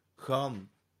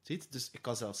gaan. Ziet? Dus ik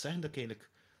kan zelfs zeggen dat ik eigenlijk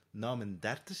na mijn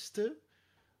 30ste,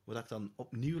 waar ik dan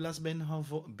opnieuw les ben gaan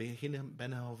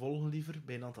volgen liever,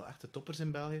 bij een aantal echte toppers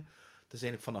in België. Dus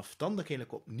eigenlijk vanaf dan dat ik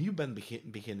eigenlijk opnieuw ben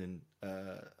beginnen. Ik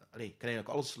heb eigenlijk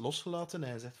alles losgelaten en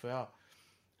hij zegt van ja,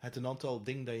 je hebt een aantal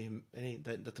dingen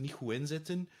dat er niet goed in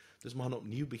zitten, dus we gaan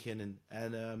opnieuw beginnen.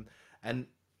 En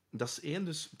dat is één,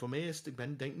 dus voor mij is het, ik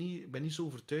ben niet zo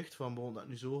overtuigd van dat ik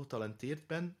nu zo getalenteerd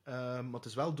ben, maar het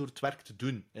is wel door het werk te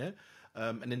doen. Hè.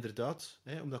 En inderdaad,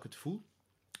 omdat ik het voel.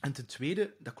 En ten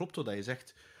tweede, dat klopt wat je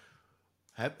zegt.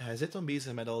 Hij zit dan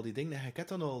bezig met al die dingen, hij kent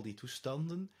dan al die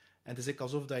toestanden, en het is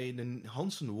eigenlijk alsof dat je een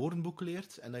Hansen woordenboek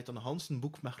leert, en dat je dan een Hansen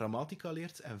boek met grammatica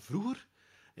leert. En vroeger,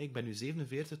 ik ben nu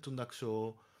 47, toen dat ik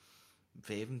zo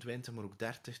 25, maar ook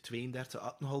 30, 32,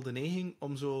 had nogal de neiging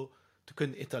om zo te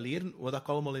kunnen etaleren wat ik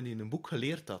allemaal in een boek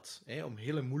geleerd had. Om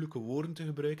hele moeilijke woorden te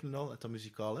gebruiken en al, en dat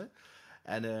muzikaal. Hè.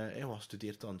 En wat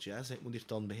studeert dan jazz? Ik moet hier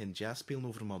dan beginnen jazz spelen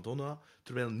over Madonna.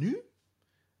 Terwijl nu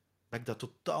ben ik daar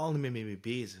totaal niet meer mee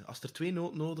bezig. Als er 2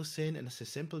 noten nodig zijn, en dat is een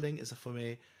simpel ding, is dat voor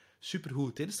mij supergoed.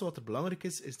 Het enige wat er belangrijk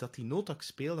is dat die noot dat ik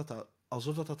speel,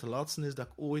 alsof dat de laatste is dat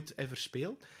ik ooit ever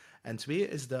speel. En 2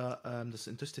 is dat, dus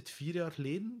intussen 4 jaar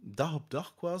geleden, dag op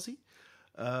dag quasi,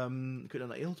 ik weet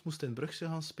dat Eelt moest in Brugge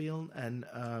gaan spelen,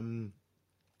 en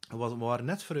we waren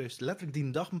net verhuisd. Letterlijk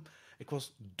die dag, ik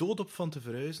was doodop van te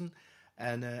verhuizen,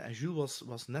 en Jules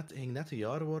ging net een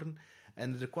jaar worden,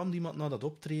 en er kwam iemand na dat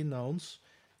optreden naar ons,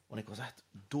 want ik was echt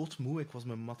doodmoe, ik was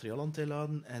mijn materiaal aan het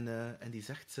inladen, en die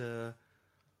zegt,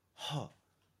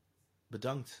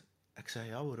 bedankt. Ik zei,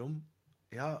 ja, waarom?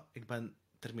 Ja, ik ben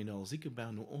terminaal ziek, ik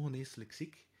ben ongeneeslijk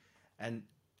ziek, en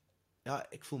ja,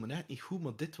 ik voel me echt niet goed,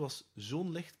 maar dit was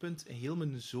zo'n lichtpunt in heel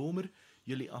mijn zomer,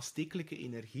 jullie aanstekelijke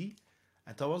energie.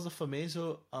 En dat was dat voor mij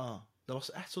zo, dat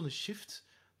was echt zo'n shift,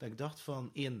 dat ik dacht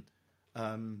van,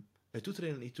 het doet er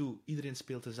eigenlijk niet toe, iedereen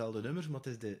speelt dezelfde nummers, maar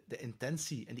het is de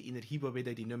intentie en die energie waarbij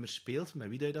je die nummers speelt, met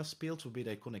wie dat je dat speelt, waarbij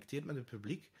dat je connecteert met het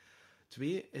publiek.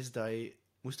 2 is dat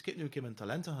moest ik nu een keer mijn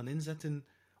talenten gaan inzetten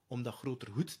om dat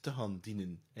groter goed te gaan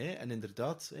dienen. En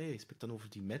inderdaad, je spreekt dan over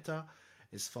die meta,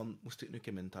 is van, moest ik nu een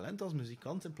keer mijn talent als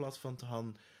muzikant, in plaats van te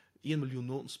gaan 1 miljoen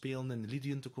noten spelen en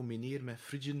liederen te combineren met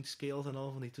Phrygian scales en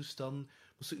al van die toestanden,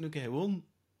 zoek nu gewoon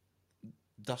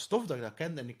dat stof dat ik dat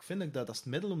ken. En ik vind dat is het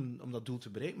middel om dat doel te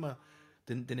bereiken. Maar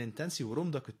de intentie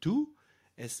waarom dat ik het doe,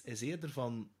 is eerder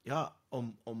van, ja,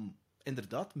 om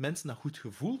inderdaad mensen een goed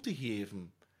gevoel te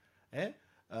geven. Hè?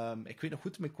 Ik weet nog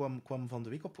goed, ik kwam van de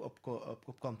week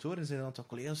op kantoor en zeiden een aantal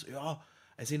collega's, ja,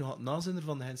 hij zei nog aan het nazinder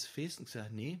van de Gentse feest. En ik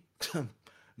zeg, nee.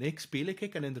 Nee, ik speel ik.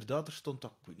 En inderdaad, er stond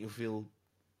dat, ik weet niet hoeveel,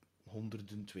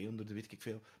 100, 200, weet ik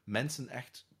veel, mensen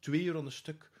echt 2 uur aan een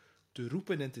stuk te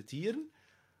roepen en te tieren.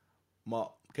 Maar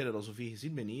ik heb dat al zoveel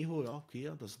gezien, mijn ego, ja, oké,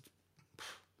 ja, dat is...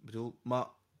 Ik bedoel, maar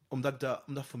omdat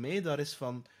voor mij daar is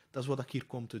van, dat is wat ik hier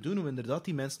kom te doen, om inderdaad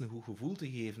die mensen een goed gevoel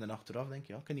te geven. En achteraf denk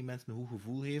je, ja, ik kan die mensen een goed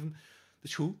gevoel geven.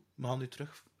 Dus goed, we gaan nu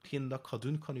terug. Hetgeen dat ik ga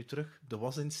doen, ik ga nu terug de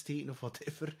was insteken of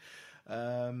whatever.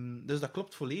 Dus dat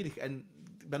klopt volledig. En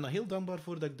ik ben daar heel dankbaar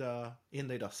voor dat ik dat... Eén,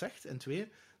 dat je dat zegt. En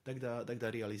twee, dat ik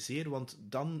dat realiseer. Want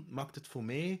dan maakt het voor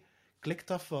mij... Klikt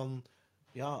dat van...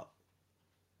 Ja...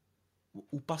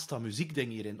 Hoe past dat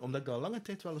muziekding hierin? Omdat ik dat al lange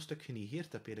tijd wel een stuk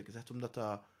genegeerd heb, eerlijk gezegd. Omdat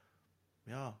dat...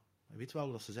 Ja... Je weet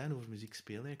wel wat ze zijn over muziek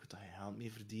spelen. Je kunt daar je geld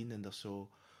mee verdienen. En dat is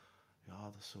zo... Ja,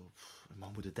 dat is zo... Maar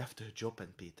je moet een deftige job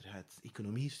in, Peter. Je hebt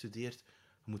economie gestudeerd.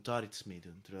 Je moet daar iets mee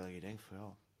doen. Terwijl je denkt van...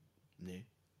 Ja... Nee...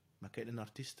 Maar kijk, een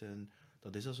artiest, en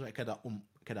dat is al zo. Ik heb dat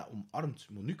omarmd.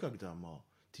 Maar nu kan ik dat, maar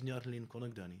 10 jaar geleden kon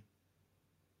ik dat niet.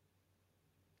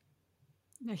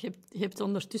 Ja, je hebt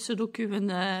ondertussen ook uw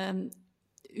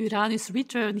Uranus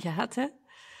return gehad, hè?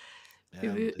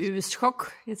 Ja, uw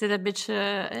schok. Je bent een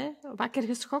beetje wakker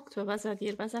geschokt. Wat was dat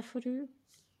hier? Was dat voor u?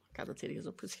 Ik had het ergens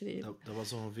opgeschreven. Dat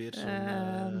was ongeveer zo'n...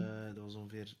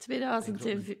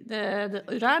 de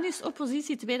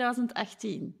Uranus-oppositie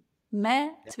 2018.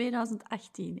 Mei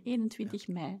 2018, 21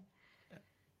 mei,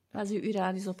 was uw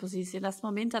Uranus-oppositie. En dat is het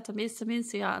moment dat de meeste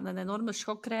mensen een enorme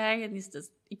schok krijgen.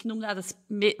 Ik noem dat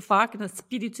vaak een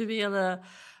spirituele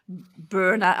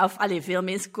burn-out. Of veel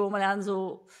mensen komen aan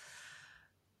zo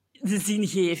de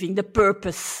zingeving, de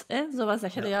purpose. Hè? Zoals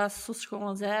dat je juist zo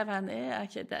schoon zei, van,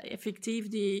 als je dat effectief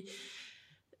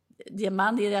die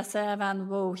man die dat zei van,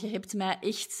 wow, je hebt mij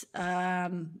echt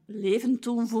levend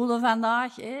doen voelen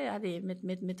vandaag.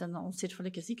 Met een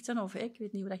onsterfelijke ziekte, of ik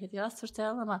weet niet hoe je het juist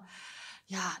vertelde, maar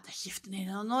ja, dat geeft een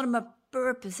enorme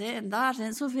purpose. En daar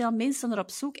zijn zoveel mensen naar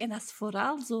op zoek. En dat is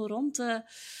vooral zo rond de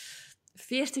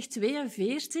 40,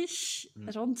 42,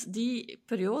 rond die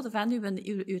periode van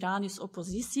uw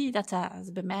Uranus-oppositie, dat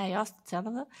is bij mij juist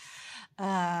hetzelfde.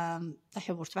 Dat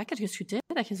je wordt wakker geschud, hè?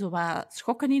 Dat je zo wat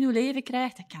schokken in je leven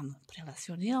krijgt. Dat kan op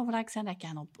relationeel vlak zijn, dat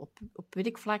kan op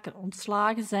werkvlak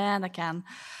ontslagen zijn, dat kan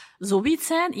zoiets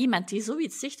zijn. Iemand die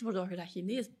zoiets zegt, waardoor je dat je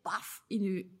ineens baf in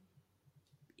je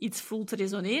iets voelt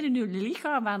resoneren in je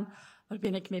lichaam van, waar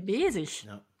ben ik mee bezig?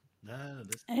 Ja,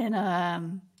 dat is...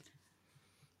 En,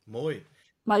 mooi.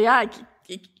 Maar ja,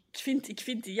 ik vind die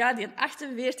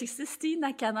 4816,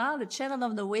 dat kanaal, de Channel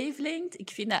of the Wavelength, ik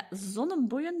vind dat zo'n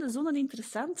boeiende, zo'n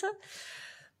interessante.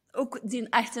 Ook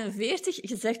die 48,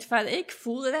 je zegt van, ik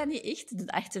voelde dat niet echt. De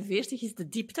 48 is de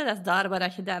diepte, dat is daar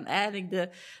waar je dan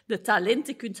eigenlijk de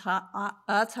talenten kunt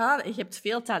uithalen. Je hebt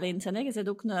veel talenten, hè. Je bent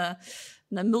ook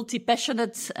een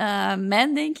multi-passionate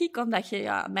man, denk ik, omdat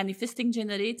je, manifesting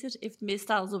generator heeft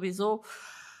meestal sowieso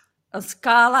een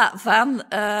scala van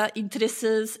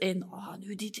interesses en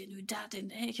nu dit en nu dat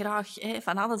en graag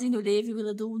van alles in je leven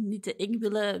willen doen, niet te eng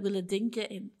willen denken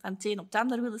en van het een op het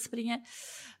ander willen springen.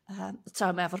 Het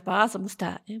zou mij verbazen,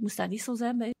 moest dat niet zo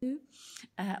zijn bij u.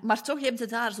 Maar toch heb je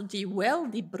daar zo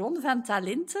die bron van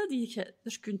talenten die je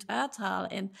er kunt uithalen.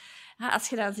 En als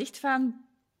je dan zegt van,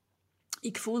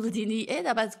 ik voelde die niet,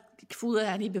 ik voelde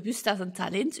dat niet bewust als een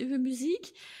talent, uw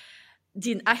muziek.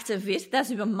 Die 48, dat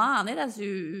is uw maan, hè? Dat is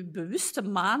uw bewuste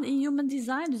maan in Human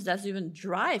Design. Dus dat is uw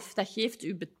drive. Dat geeft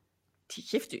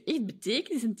u echt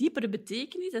betekenis, een diepere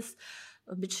betekenis. Dat is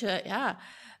een beetje,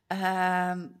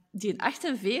 die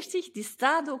 48, die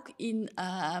staat ook die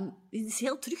is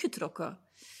heel teruggetrokken.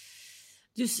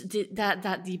 Dus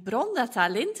die bron, dat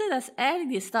talenten, dat is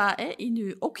eigenlijk, die staat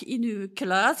ook in uw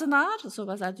kluizenaar,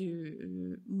 zoals dat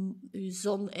uw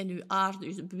zon en uw aarde,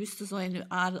 uw bewuste zon en uw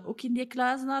aarde ook in die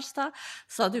kluizenaar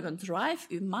staat uw drive,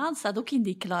 uw maan staat ook in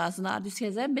die kluizenaar. Dus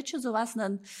jij bent een beetje zoals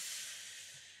een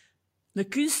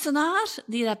kunstenaar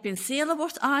die dat penselen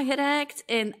wordt aangereikt.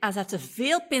 En als dat te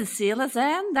veel penselen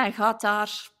zijn, dan gaat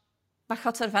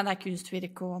er van dat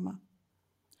kunstwerk komen.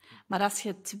 Maar als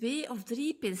je 2 of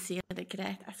 3 penselen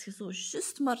krijgt, als je zo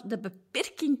juist maar de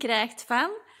beperking krijgt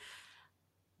van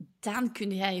dan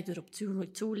kun jij je erop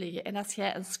toeleggen. En als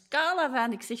jij een scala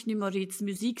van, ik zeg nu maar iets,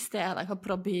 muziekstijlen gaat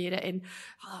proberen en,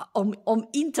 om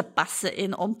in te passen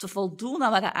en om te voldoen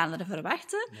aan wat de anderen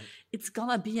verwachten, it's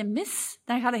gonna be a miss.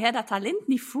 Dan ga jij dat talent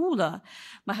niet voelen.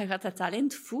 Maar je gaat dat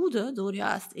talent voeden door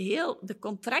juist heel de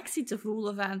contractie te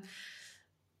voelen van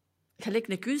gelijk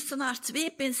een kunstenaar,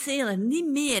 2 penselen, niet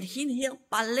meer, geen heel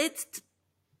palet,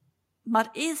 maar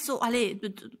eens zo,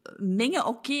 mengen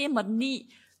oké, maar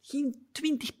niet, geen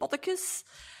 20 pottekjes.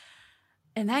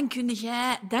 En dan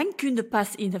kun je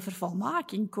pas in de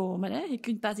vervolmaking komen. Hè. Je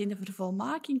kunt pas in de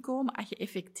vervolmaking komen als je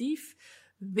effectief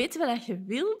weet wat je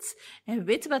wilt en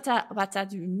weet wat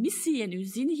dat je missie en je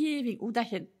zingeving, hoe dat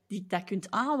je dat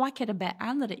kunt aanwakkeren bij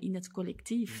anderen in het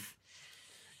collectief.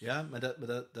 Ja, maar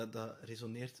dat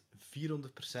resoneert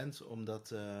 400%,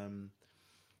 omdat ik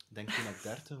denk toen ik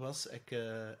 30 was,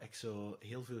 ik zo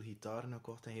heel veel gitaren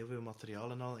gekocht en heel veel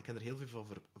materialen al. Ik heb er heel veel van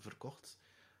verkocht,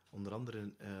 onder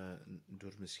andere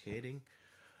door mijn scheiding.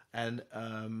 En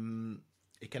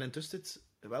ik heb intussen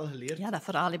wel geleerd... Ja, dat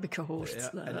verhaal heb ik gehoord.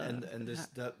 Ja, en dus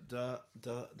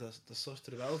dat zorgt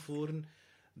er wel voor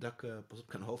dat ik... pas op,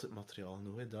 ik heb nog altijd materiaal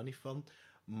genoeg, daar niet van.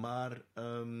 Maar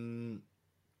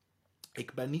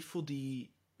ik ben niet voor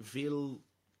die veel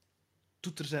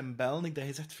toeters en bellen. Ik denk,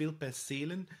 je zegt veel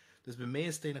penselen. Dus bij mij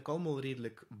is het eigenlijk allemaal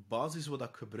redelijk basis wat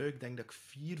ik gebruik. Ik denk dat ik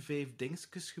 4, 5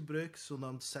 dingetjes gebruik,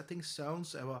 zo'n setting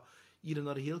sounds en wat hier en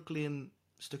daar een heel klein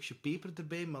stukje peper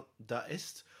erbij, maar dat is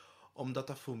het. Omdat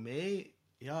dat voor mij,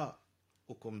 ja,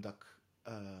 ook omdat ik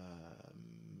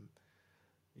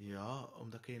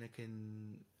omdat ik eigenlijk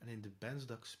in de bands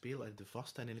dat ik speel, de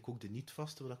vaste en eigenlijk ook de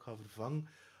niet-vaste wat ik ga vervangen,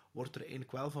 wordt er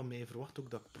eigenlijk wel van mij verwacht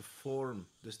ook dat ik perform.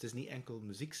 Dus het is niet enkel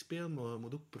muziek spelen, maar je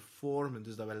moet ook performen.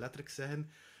 Dus dat wil letterlijk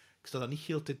zeggen, ik sta dan niet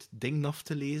heel tijd dingen af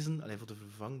te lezen, alleen voor de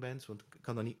vervangbands, want ik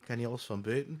kan niet alles van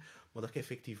buiten, maar dat ik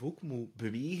effectief ook moet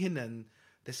bewegen en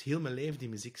het is heel mijn lijf die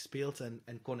muziek speelt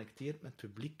en connecteert met het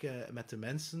publiek, met de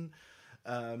mensen.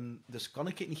 Dus kan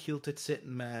ik niet heel tijd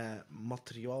zitten met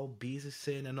materiaal bezig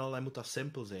zijn en al, en moet dat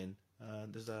simpel zijn.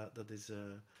 Dus dat is...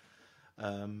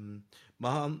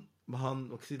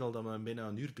 ik zie al dat we bijna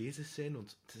een uur bezig zijn,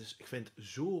 want ik vind het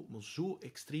zo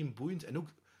extreem boeiend. En ook,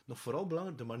 nog vooral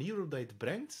belangrijk, de manier waarop dat je het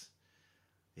brengt.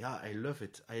 Ja, I love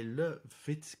it. I love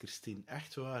it, Christine.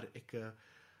 Echt waar.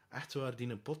 Echt waar, die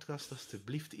een podcast,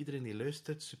 alsjeblieft. Iedereen die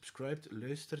luistert, subscribt,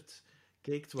 luistert,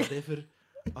 kijkt, whatever.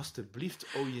 Alsjeblieft,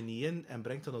 hou je niet in en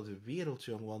breng dat naar de wereld,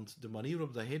 jong. Want de manier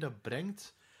waarop dat jij dat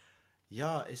brengt...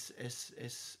 Ja,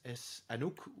 is... En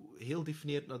ook heel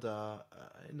definieerd naar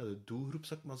de doelgroep,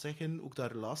 zou ik maar zeggen. Ook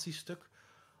dat relatiestuk.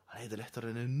 Er ligt daar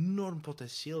een enorm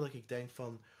potentieel dat ik denk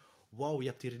van... Wauw, je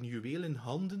hebt hier een juweel in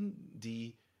handen.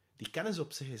 Die kennis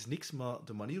op zich is niks, maar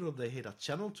de manier waarop jij dat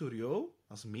channelt door jou,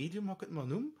 als medium, mag ik het maar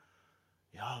noemen...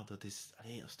 Ja, dat is...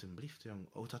 alsjeblieft, jong.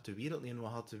 Houd dat de wereld niet in.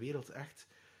 Wat gaat de wereld echt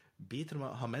beter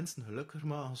maken? Gaan mensen gelukkiger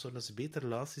maken? Zorgen dat ze beter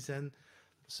relaties zijn...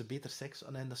 Dat ze beter seks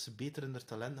aan hebben, dat ze beter in hun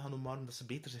talent gaan omarmen, dat ze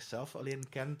beter zichzelf alleen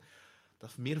kennen.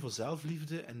 Dat meer voor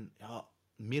zelfliefde en ja,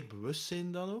 meer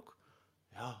bewustzijn dan ook.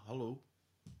 Ja, hallo.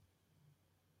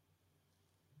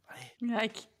 Ja,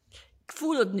 ik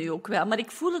voel het nu ook wel, maar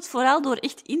ik voel het vooral door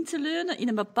echt in te leunen in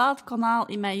een bepaald kanaal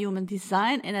in mijn Human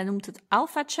Design en hij noemt het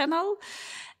Alpha Channel.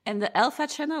 En de Alpha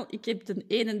Channel, ik heb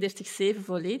een 31-7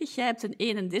 volledig, jij hebt een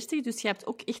 31, dus je hebt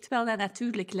ook echt wel dat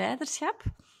natuurlijk leiderschap.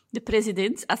 De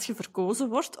president, als je verkozen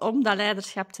wordt om dat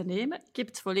leiderschap te nemen. Ik heb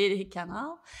het volledige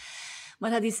kanaal.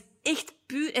 Maar dat is echt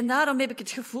puur... En daarom heb ik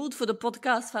het gevoeld voor de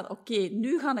podcast van oké,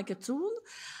 nu ga ik het doen.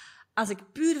 Als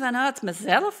ik puur vanuit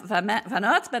mezelf,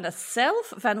 vanuit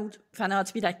mezelf,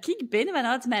 vanuit wie dat ik ben,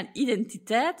 vanuit mijn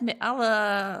identiteit, met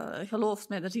alle... Geloof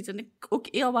me, er zitten ook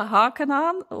heel wat haken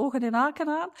aan, ogen en haken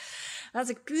aan. Als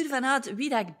ik puur vanuit wie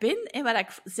dat ik ben en wat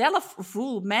ik zelf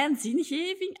voel, mijn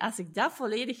zingeving, als ik dat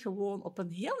volledig gewoon op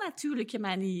een heel natuurlijke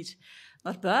manier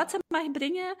naar buiten mag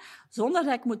brengen, zonder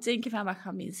dat ik moet denken van wat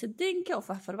gaan mensen denken, of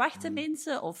wat verwachten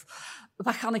mensen, of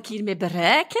wat ga ik hiermee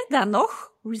bereiken, dan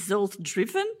nog,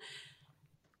 result-driven,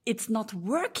 it's not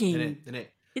working.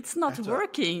 Nee. It's not echt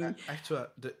working. Waar, echt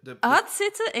waar.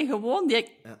 Uitzetten en gewoon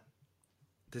die... Ja.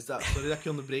 Het is dat, sorry dat ik je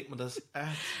onderbreek, maar dat is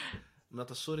echt... Omdat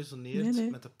dat zo resoneert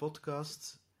met de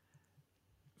podcast,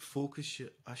 focus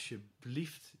je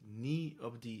alsjeblieft niet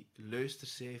op die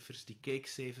luistercijfers, die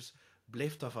kijkcijfers.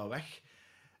 Blijf daarvan weg.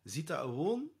 Ziet dat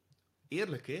gewoon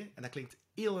eerlijk, hè? En dat klinkt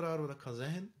heel raar wat ik ga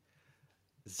zeggen.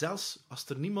 Zelfs als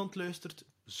er niemand luistert,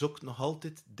 zou ik nog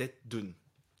altijd dit doen.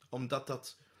 Omdat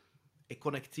dat... Ik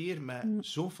connecteer met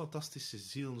zo'n fantastische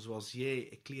ziel zoals jij.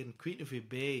 Ik leer een weet niet veel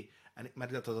bij. En ik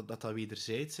merk dat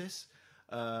wederzijds is.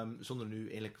 Zonder nu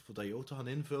eigenlijk voor dat jou te gaan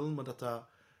invullen. Maar dat...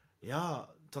 Ja,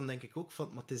 dan denk ik ook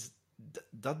van... Maar het is,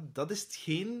 dat is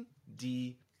hetgeen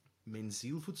die mijn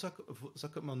ziel voedt, zal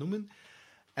ik het maar noemen.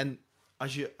 En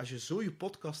als je zo je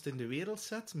podcast in de wereld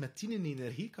zet, met 10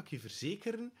 energie, kan ik je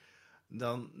verzekeren,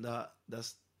 dan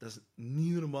dat is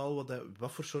niet normaal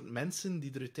wat voor soort mensen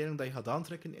die er uiteindelijk dat je gaat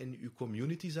aantrekken in je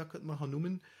community, zal ik het maar gaan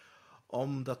noemen.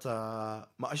 Omdat maar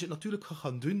als je het natuurlijk gaat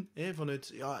gaan doen,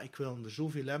 vanuit, ja, ik wil er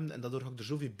zoveel hebben en daardoor ga ik er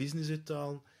zoveel business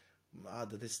uithalen, maar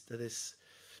dat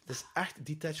is echt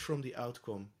detached from the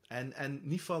outcome. En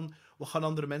niet van, wat gaan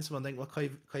andere mensen van denken, wat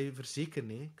kan je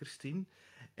verzekeren, Christine,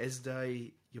 is dat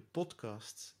je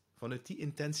podcast, vanuit die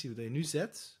intentie die je nu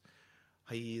zet,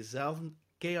 ga je jezelf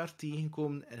keihard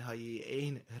tegenkomen en ga je je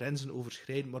eigen grenzen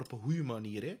overschrijden, maar op een goede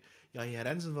manier. Hè. Ja, je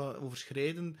grenzen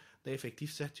overschrijden, dat je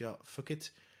effectief zegt, ja, fuck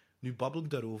it, nu babbel ik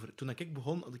daarover. Toen ik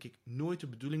begon, had ik nooit de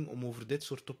bedoeling om over dit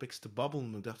soort topics te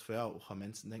babbelen. Ik dacht van, ja, hoe gaan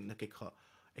mensen denken dat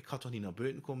ik ga toch niet naar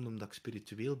buiten komen omdat ik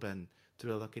spiritueel ben,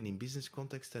 terwijl dat ik in een business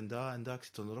context en daar, ik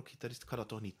zit dan een rockgitarist, ik ga dat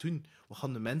toch niet doen. Wat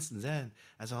gaan de mensen zijn?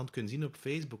 En ze gaan het kunnen zien op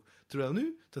Facebook. Terwijl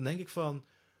nu, dan denk ik van,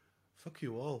 fuck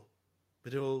you all. Ik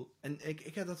bedoel, en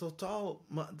ik heb dat totaal...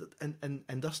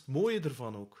 En dat is het mooie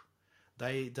ervan ook.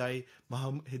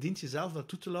 Maar je dient jezelf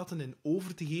naartoe te laten en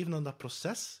over te geven aan dat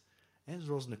proces. Hè,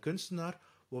 zoals een kunstenaar,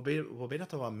 waarbij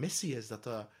dat wat missie is.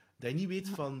 Dat je niet weet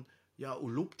van, ja,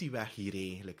 hoe loopt die weg hier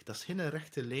eigenlijk? Dat is geen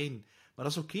rechte lijn. Maar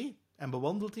dat is oké. En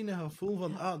bewandelt in en gaat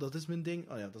voelen van, dat is mijn ding.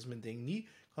 Dat is mijn ding niet.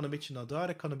 Ik ga een beetje naar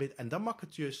daar, En dat maakt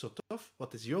het juist zo tof.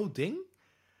 Wat is jouw ding?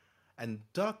 En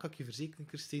dat kan ik je verzekeren,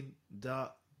 Christine,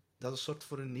 dat is een soort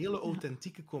voor een hele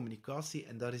authentieke communicatie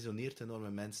en dat resoneert enorm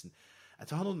met mensen. En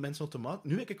toen gaan mensen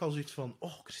automatisch... Nu heb ik al zoiets van,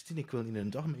 Christine, ik wil niet een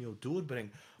dag met jou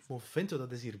doorbrengen. Maar vind je,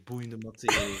 dat is hier boeiende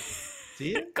materie. Zie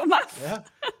je? Kom af! Ja,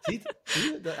 zie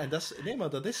je? En dat is, nee, maar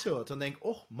dat is zo. Dan denk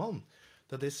ik, man,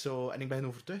 dat is zo... En ik ben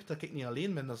overtuigd dat ik niet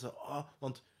alleen ben. Dat ze,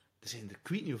 want er zijn ik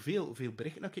weet niet hoeveel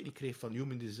berichten dat ik niet kreeg van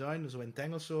Human Design, zo in het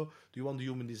Engels zo, do you want the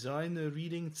Human Design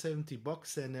reading,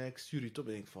 $70, en ik stuur het op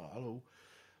en ik denk van, hallo.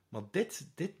 Maar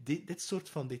dit soort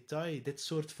van detail, dit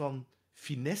soort van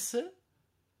finesse,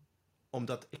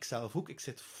 omdat ik zelf ook, ik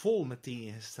zit vol met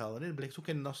tegengestelde. Dat blijkt ook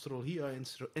in de astrologie,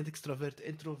 extravert,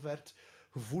 introvert,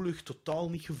 gevoelig, totaal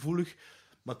niet gevoelig.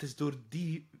 Maar het is door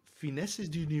die finesses,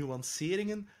 die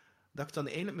nuanceringen, dat ik dan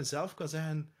eindelijk mezelf kan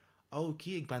zeggen, oké,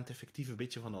 ik ben het effectief een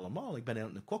beetje van allemaal. Ik ben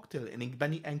eigenlijk een cocktail. En ik ben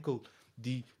niet enkel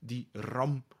die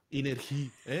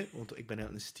ram-energie. Want ik ben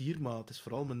eigenlijk een stier, maar het is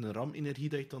vooral met een ram-energie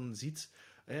dat je dan ziet.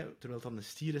 Terwijl het dan een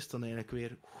stier is, dan eigenlijk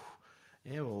weer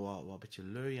wat een beetje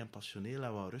lui en passioneel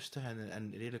en wat rustig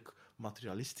en redelijk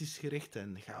materialistisch gericht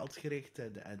en geldgericht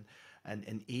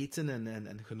en eten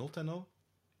en genot en al.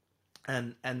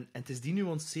 En het is die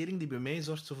nuancering die bij mij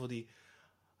zorgt zo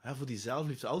voor die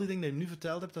zelfliefde. Al die dingen die je nu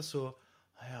verteld hebt, dat is zo...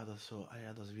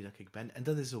 dat is wie dat ik ben. En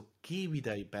dat is oké wie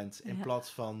dat je bent, in plaats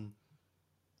van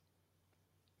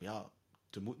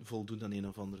te moeten voldoen aan een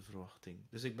of andere verwachting.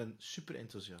 Dus ik ben super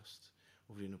enthousiast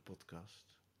over je podcast.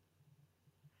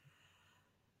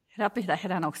 Grappig dat je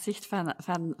dan nog zegt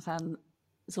van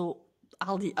zo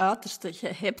al die uitersten. Je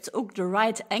hebt ook the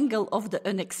right angle of the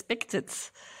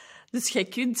unexpected. Dus je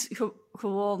kunt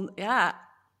gewoon,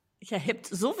 je hebt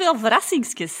zoveel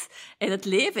verrassingsjes. En het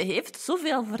leven heeft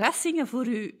zoveel verrassingen voor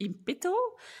u in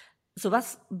petto.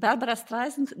 Zoals Barbara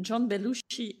Streisand, John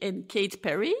Belushi en Kate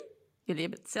Perry. Jullie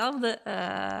hebben hetzelfde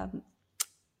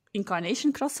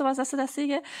incarnation cross, zoals ze dat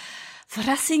zeggen.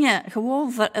 Verrassingen.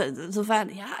 Gewoon zo van,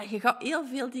 je gaat heel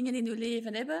veel dingen in je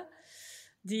leven hebben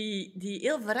die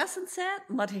heel verrassend zijn,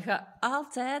 maar je gaat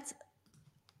altijd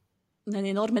een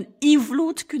enorme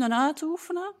invloed kunnen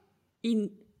uitoefenen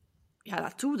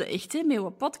dat doe je echt, met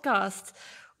je podcast.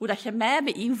 Hoe dat je mij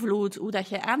beïnvloedt, hoe dat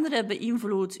je anderen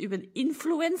beïnvloedt, uw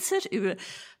influencer, uw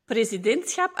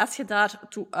presidentschap, als je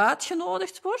daartoe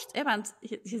uitgenodigd wordt. Want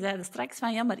je zei er straks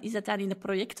van, maar is dat dan in de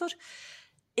projector?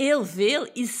 Heel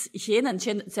veel is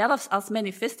zelfs als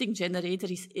manifesting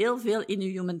generator is heel veel in uw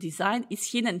human design, is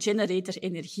geen generator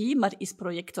energie, maar is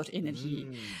projector energie.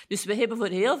 Dus we hebben voor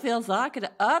heel veel zaken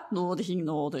de uitnodiging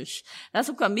nodig. Dat is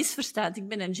ook een misverstand. Ik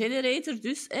ben een generator,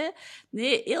 dus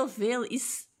nee, heel veel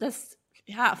is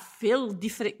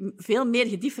veel meer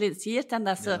gedifferentieerd dan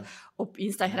dat ze op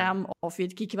Instagram of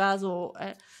weet ik wat zo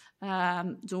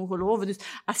zo geloven. Dus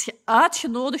als je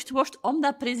uitgenodigd wordt om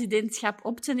dat presidentschap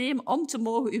op te nemen, om te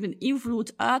mogen uw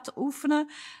invloed uit te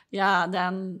oefenen,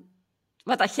 dan...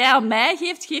 Wat dat jij aan mij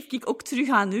geeft, geef ik ook terug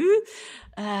aan u.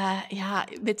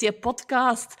 Met die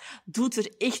podcast doet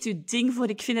er echt uw ding voor.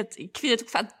 Ik vind het ook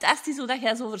fantastisch hoe dat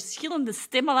jij zo verschillende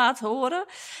stemmen laat horen.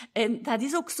 En dat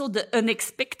is ook zo de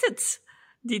unexpected,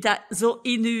 die dat zo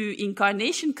in uw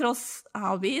incarnation cross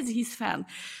aanwezig is van...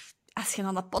 als je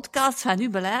dan de podcast van u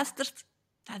beluistert,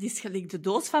 dat is gelijk de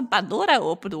doos van Pandora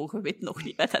openen. Je weet nog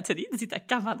niet wat erin zit. Dat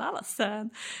kan van alles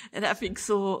zijn. En dat vind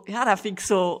ik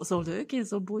zo leuk en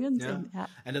zo boeiend. Ja.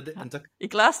 En dat...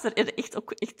 Ik luister er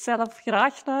echt zelf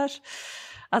graag naar.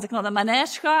 Als ik naar de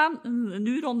manege ga, een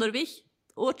uur onderweg,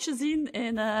 oortjes in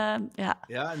en ja.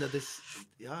 Ja, en dat is...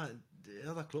 Ja,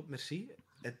 dat klopt, merci.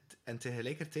 En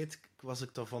tegelijkertijd was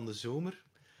ik dan van de zomer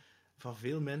van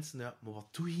veel mensen... Ja, maar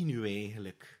wat doe je nu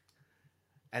eigenlijk?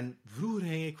 En vroeger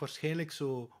ging ik waarschijnlijk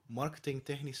zo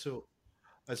marketingtechnisch zo...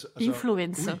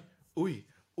 Influencer. Oei.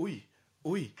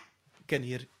 Ik ken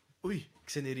hier... Oei, ik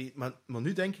zit hier... Maar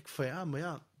nu denk ik van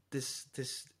ja, het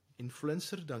is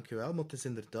influencer, dankjewel, maar het is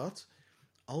inderdaad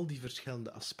al die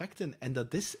verschillende aspecten. En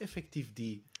dat is effectief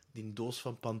die doos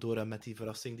van Pandora met die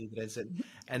verrassing die erin zit.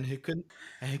 En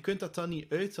je kunt dat dan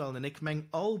niet uithalen. En ik meng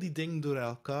al die dingen door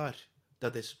elkaar.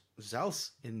 Dat is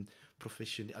zelfs in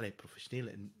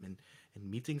professionele in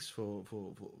meetings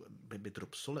bij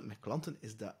Dropsolid met klanten,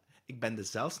 is dat... Ik ben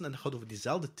dezelfde en dat gaat over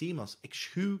diezelfde thema's. Ik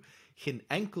schuw geen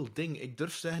enkel ding. Ik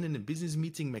durf zeggen in een business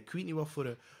meeting met ik weet niet wat voor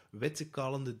een witte,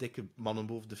 kalende, dikke mannen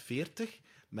boven de 40,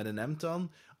 met een hemd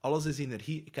aan. Alles is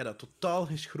energie. Ik heb daar totaal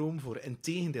geen schroom voor.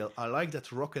 Integendeel, I like that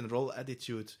rock and roll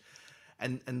attitude.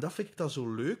 En dat vind ik dan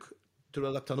zo leuk,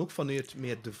 terwijl ik dan ook vanuit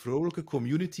meer de vrouwelijke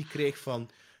community krijg van...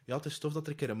 Ja, het is tof dat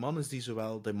er een keer een man is die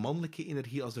zowel de mannelijke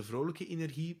energie als de vrouwelijke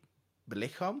energie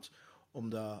belichaamt,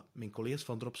 omdat mijn collega's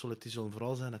van Dropsolid die zullen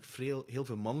vooral zijn dat ik heel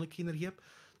veel mannelijke energie heb,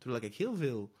 terwijl ik heel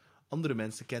veel andere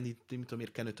mensen ken die het dan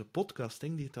meer kennen uit de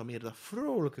podcasting, die het dan meer dat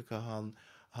vrouwelijke kan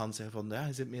gaan zeggen van, ja,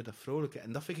 je zit meer dat vrouwelijke.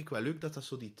 En dat vind ik wel leuk, dat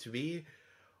zo die twee...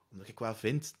 Omdat ik wel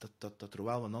vind dat er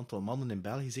wel een aantal mannen in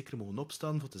België zeker mogen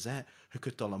opstaan voor te zeggen, je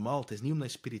kunt het allemaal. Het is niet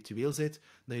omdat je spiritueel bent,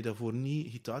 dat je daarvoor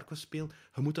niet gitaar kan spelen.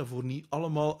 Je moet daarvoor niet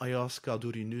allemaal ayahuasca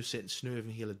door je neus zitten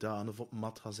snuiven hele dagen of op een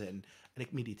mat gaan zitten. En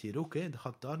ik mediteer ook, hè. Dat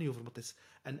gaat daar niet over, maar het is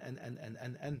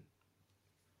en.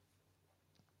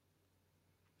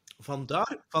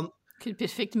 Vandaar... Je kunt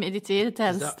perfect mediteren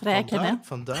tijdens het strijken, hè?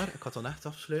 Vandaar, ik had dan echt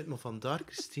afsluiten, maar vandaar,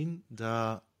 Christine,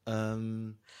 dat...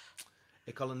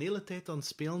 ik al een hele tijd aan het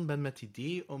spelen ben met het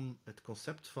idee om het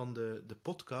concept van de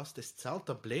podcast, is hetzelfde,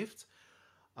 dat blijft.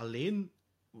 Alleen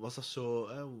was dat zo,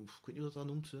 ik weet niet wat dat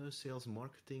noemt, sales,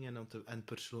 marketing en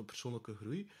persoonlijke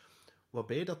groei.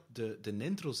 Waarbij dat de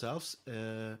intro zelfs,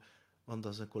 want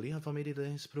dat is een collega van mij die dat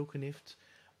gesproken heeft,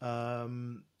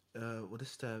 wat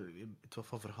is het wat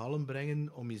van verhalen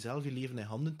brengen om jezelf je leven in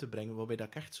handen te brengen. Waarbij dat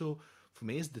ik echt zo, voor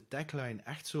mij is de tagline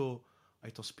echt zo... Als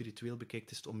je het dan spiritueel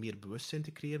bekijkt, is het om meer bewustzijn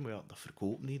te creëren. Maar ja, dat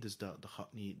verkoopt niet, dus dat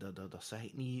gaat niet, dat zeg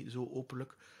ik niet zo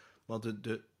openlijk. Maar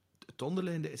het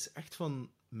onderlijnde is echt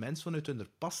van mensen vanuit hun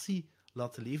passie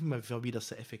laten leven, maar van wie dat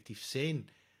ze effectief zijn.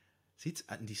 Ziet?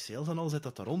 En die sales en al zit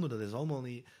dat daaronder, dat is allemaal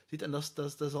niet... Ziet? En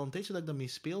dat is al een tijdje dat ik daarmee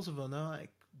speel, zo van,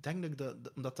 ik denk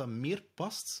omdat dat meer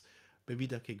past bij wie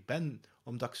dat ik ben.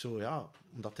 Omdat ik zo,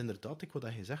 omdat inderdaad,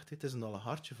 wat je zegt, het is een alle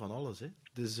hartje van alles. Hè.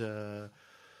 Dus,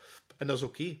 en dat is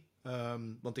oké.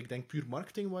 Want ik denk, puur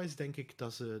marketing-wise, denk ik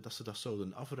dat ze dat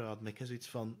zouden afraden. Maar ik heb zoiets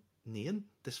van, nee,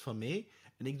 het is van mij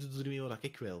en ik doe ermee wat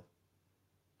ik wil.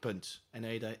 Punt. En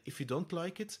if you don't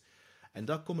like it, en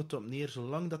daar komt het op neer,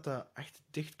 zolang dat echt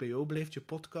dicht bij jou blijft, je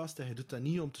podcast, en je doet dat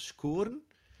niet om te scoren,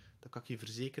 dan kan ik je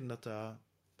verzekeren dat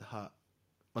gaat...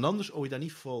 Want anders hou je dat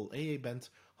niet vol. Hè? Je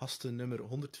bent gasten nummer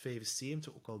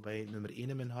 175, ook al bij nummer 1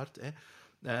 in mijn hart. Hè?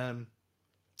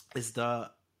 Is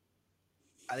dat...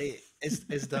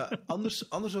 Is dat... Anders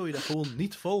hou je dat gewoon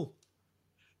niet vol.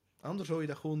 Anders hou je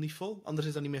dat gewoon niet vol. Anders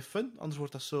is dat niet meer fun. Anders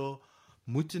wordt dat zo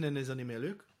moeten en is dat niet meer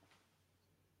leuk.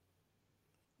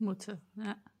 Moeten,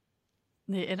 ja.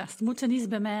 Nee, en als het moeten is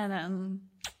bij mij...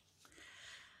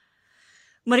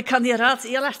 Maar ik kan die raad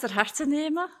heel erg ter harte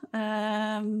nemen.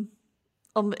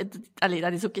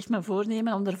 Dat is ook echt mijn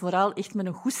voornemen, om er vooral echt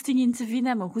mijn goesting in te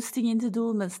vinden, mijn goesting in te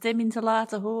doen, mijn stem in te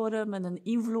laten horen, mijn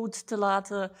invloed te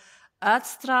laten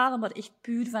uitstralen, maar echt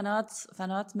puur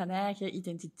vanuit mijn eigen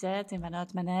identiteit en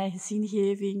vanuit mijn eigen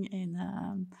zingeving.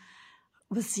 En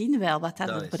we zien wel wat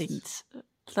dat brengt.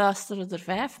 Luisteren er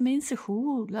 5 mensen?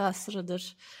 Goed. Luisteren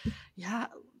er...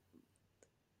 Ja...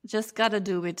 Just gotta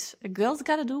do it. A girl's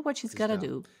gotta do what she's gotta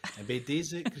do. En bij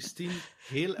deze, Christine,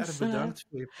 heel erg bedankt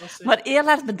voor je passie. Maar heel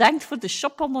erg bedankt voor de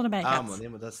shop onder mijn gat. Maar nee,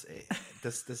 maar dat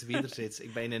is wederzijds.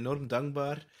 Ik ben enorm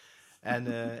dankbaar.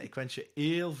 En ik wens je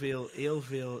heel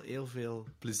veel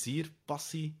plezier,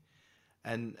 passie.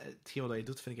 En hetgeen wat je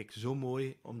doet, vind ik zo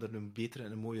mooi om er een betere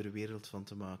en een mooiere wereld van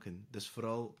te maken. Dus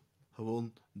vooral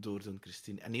gewoon doordoen,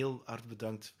 Christine. En heel hard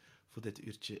bedankt voor dit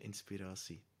uurtje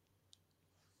inspiratie.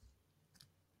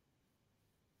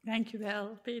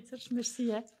 Dankjewel, Peter. Merci,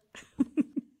 hè.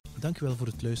 Dankjewel voor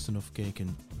het luisteren of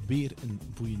kijken. Weer een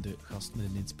boeiende gast met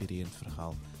een inspirerend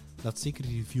verhaal. Laat zeker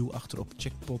een review achter op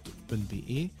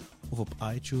checkpot.be of op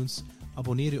iTunes.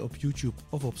 Abonneer je op YouTube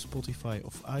of op Spotify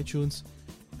of iTunes.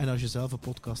 En als je zelf een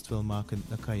podcast wil maken,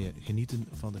 dan kan je genieten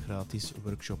van de gratis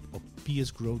workshop op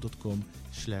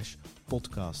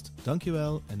psgrow.com/podcast.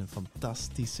 Dankjewel en een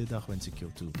fantastische dag wens ik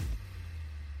jou toe.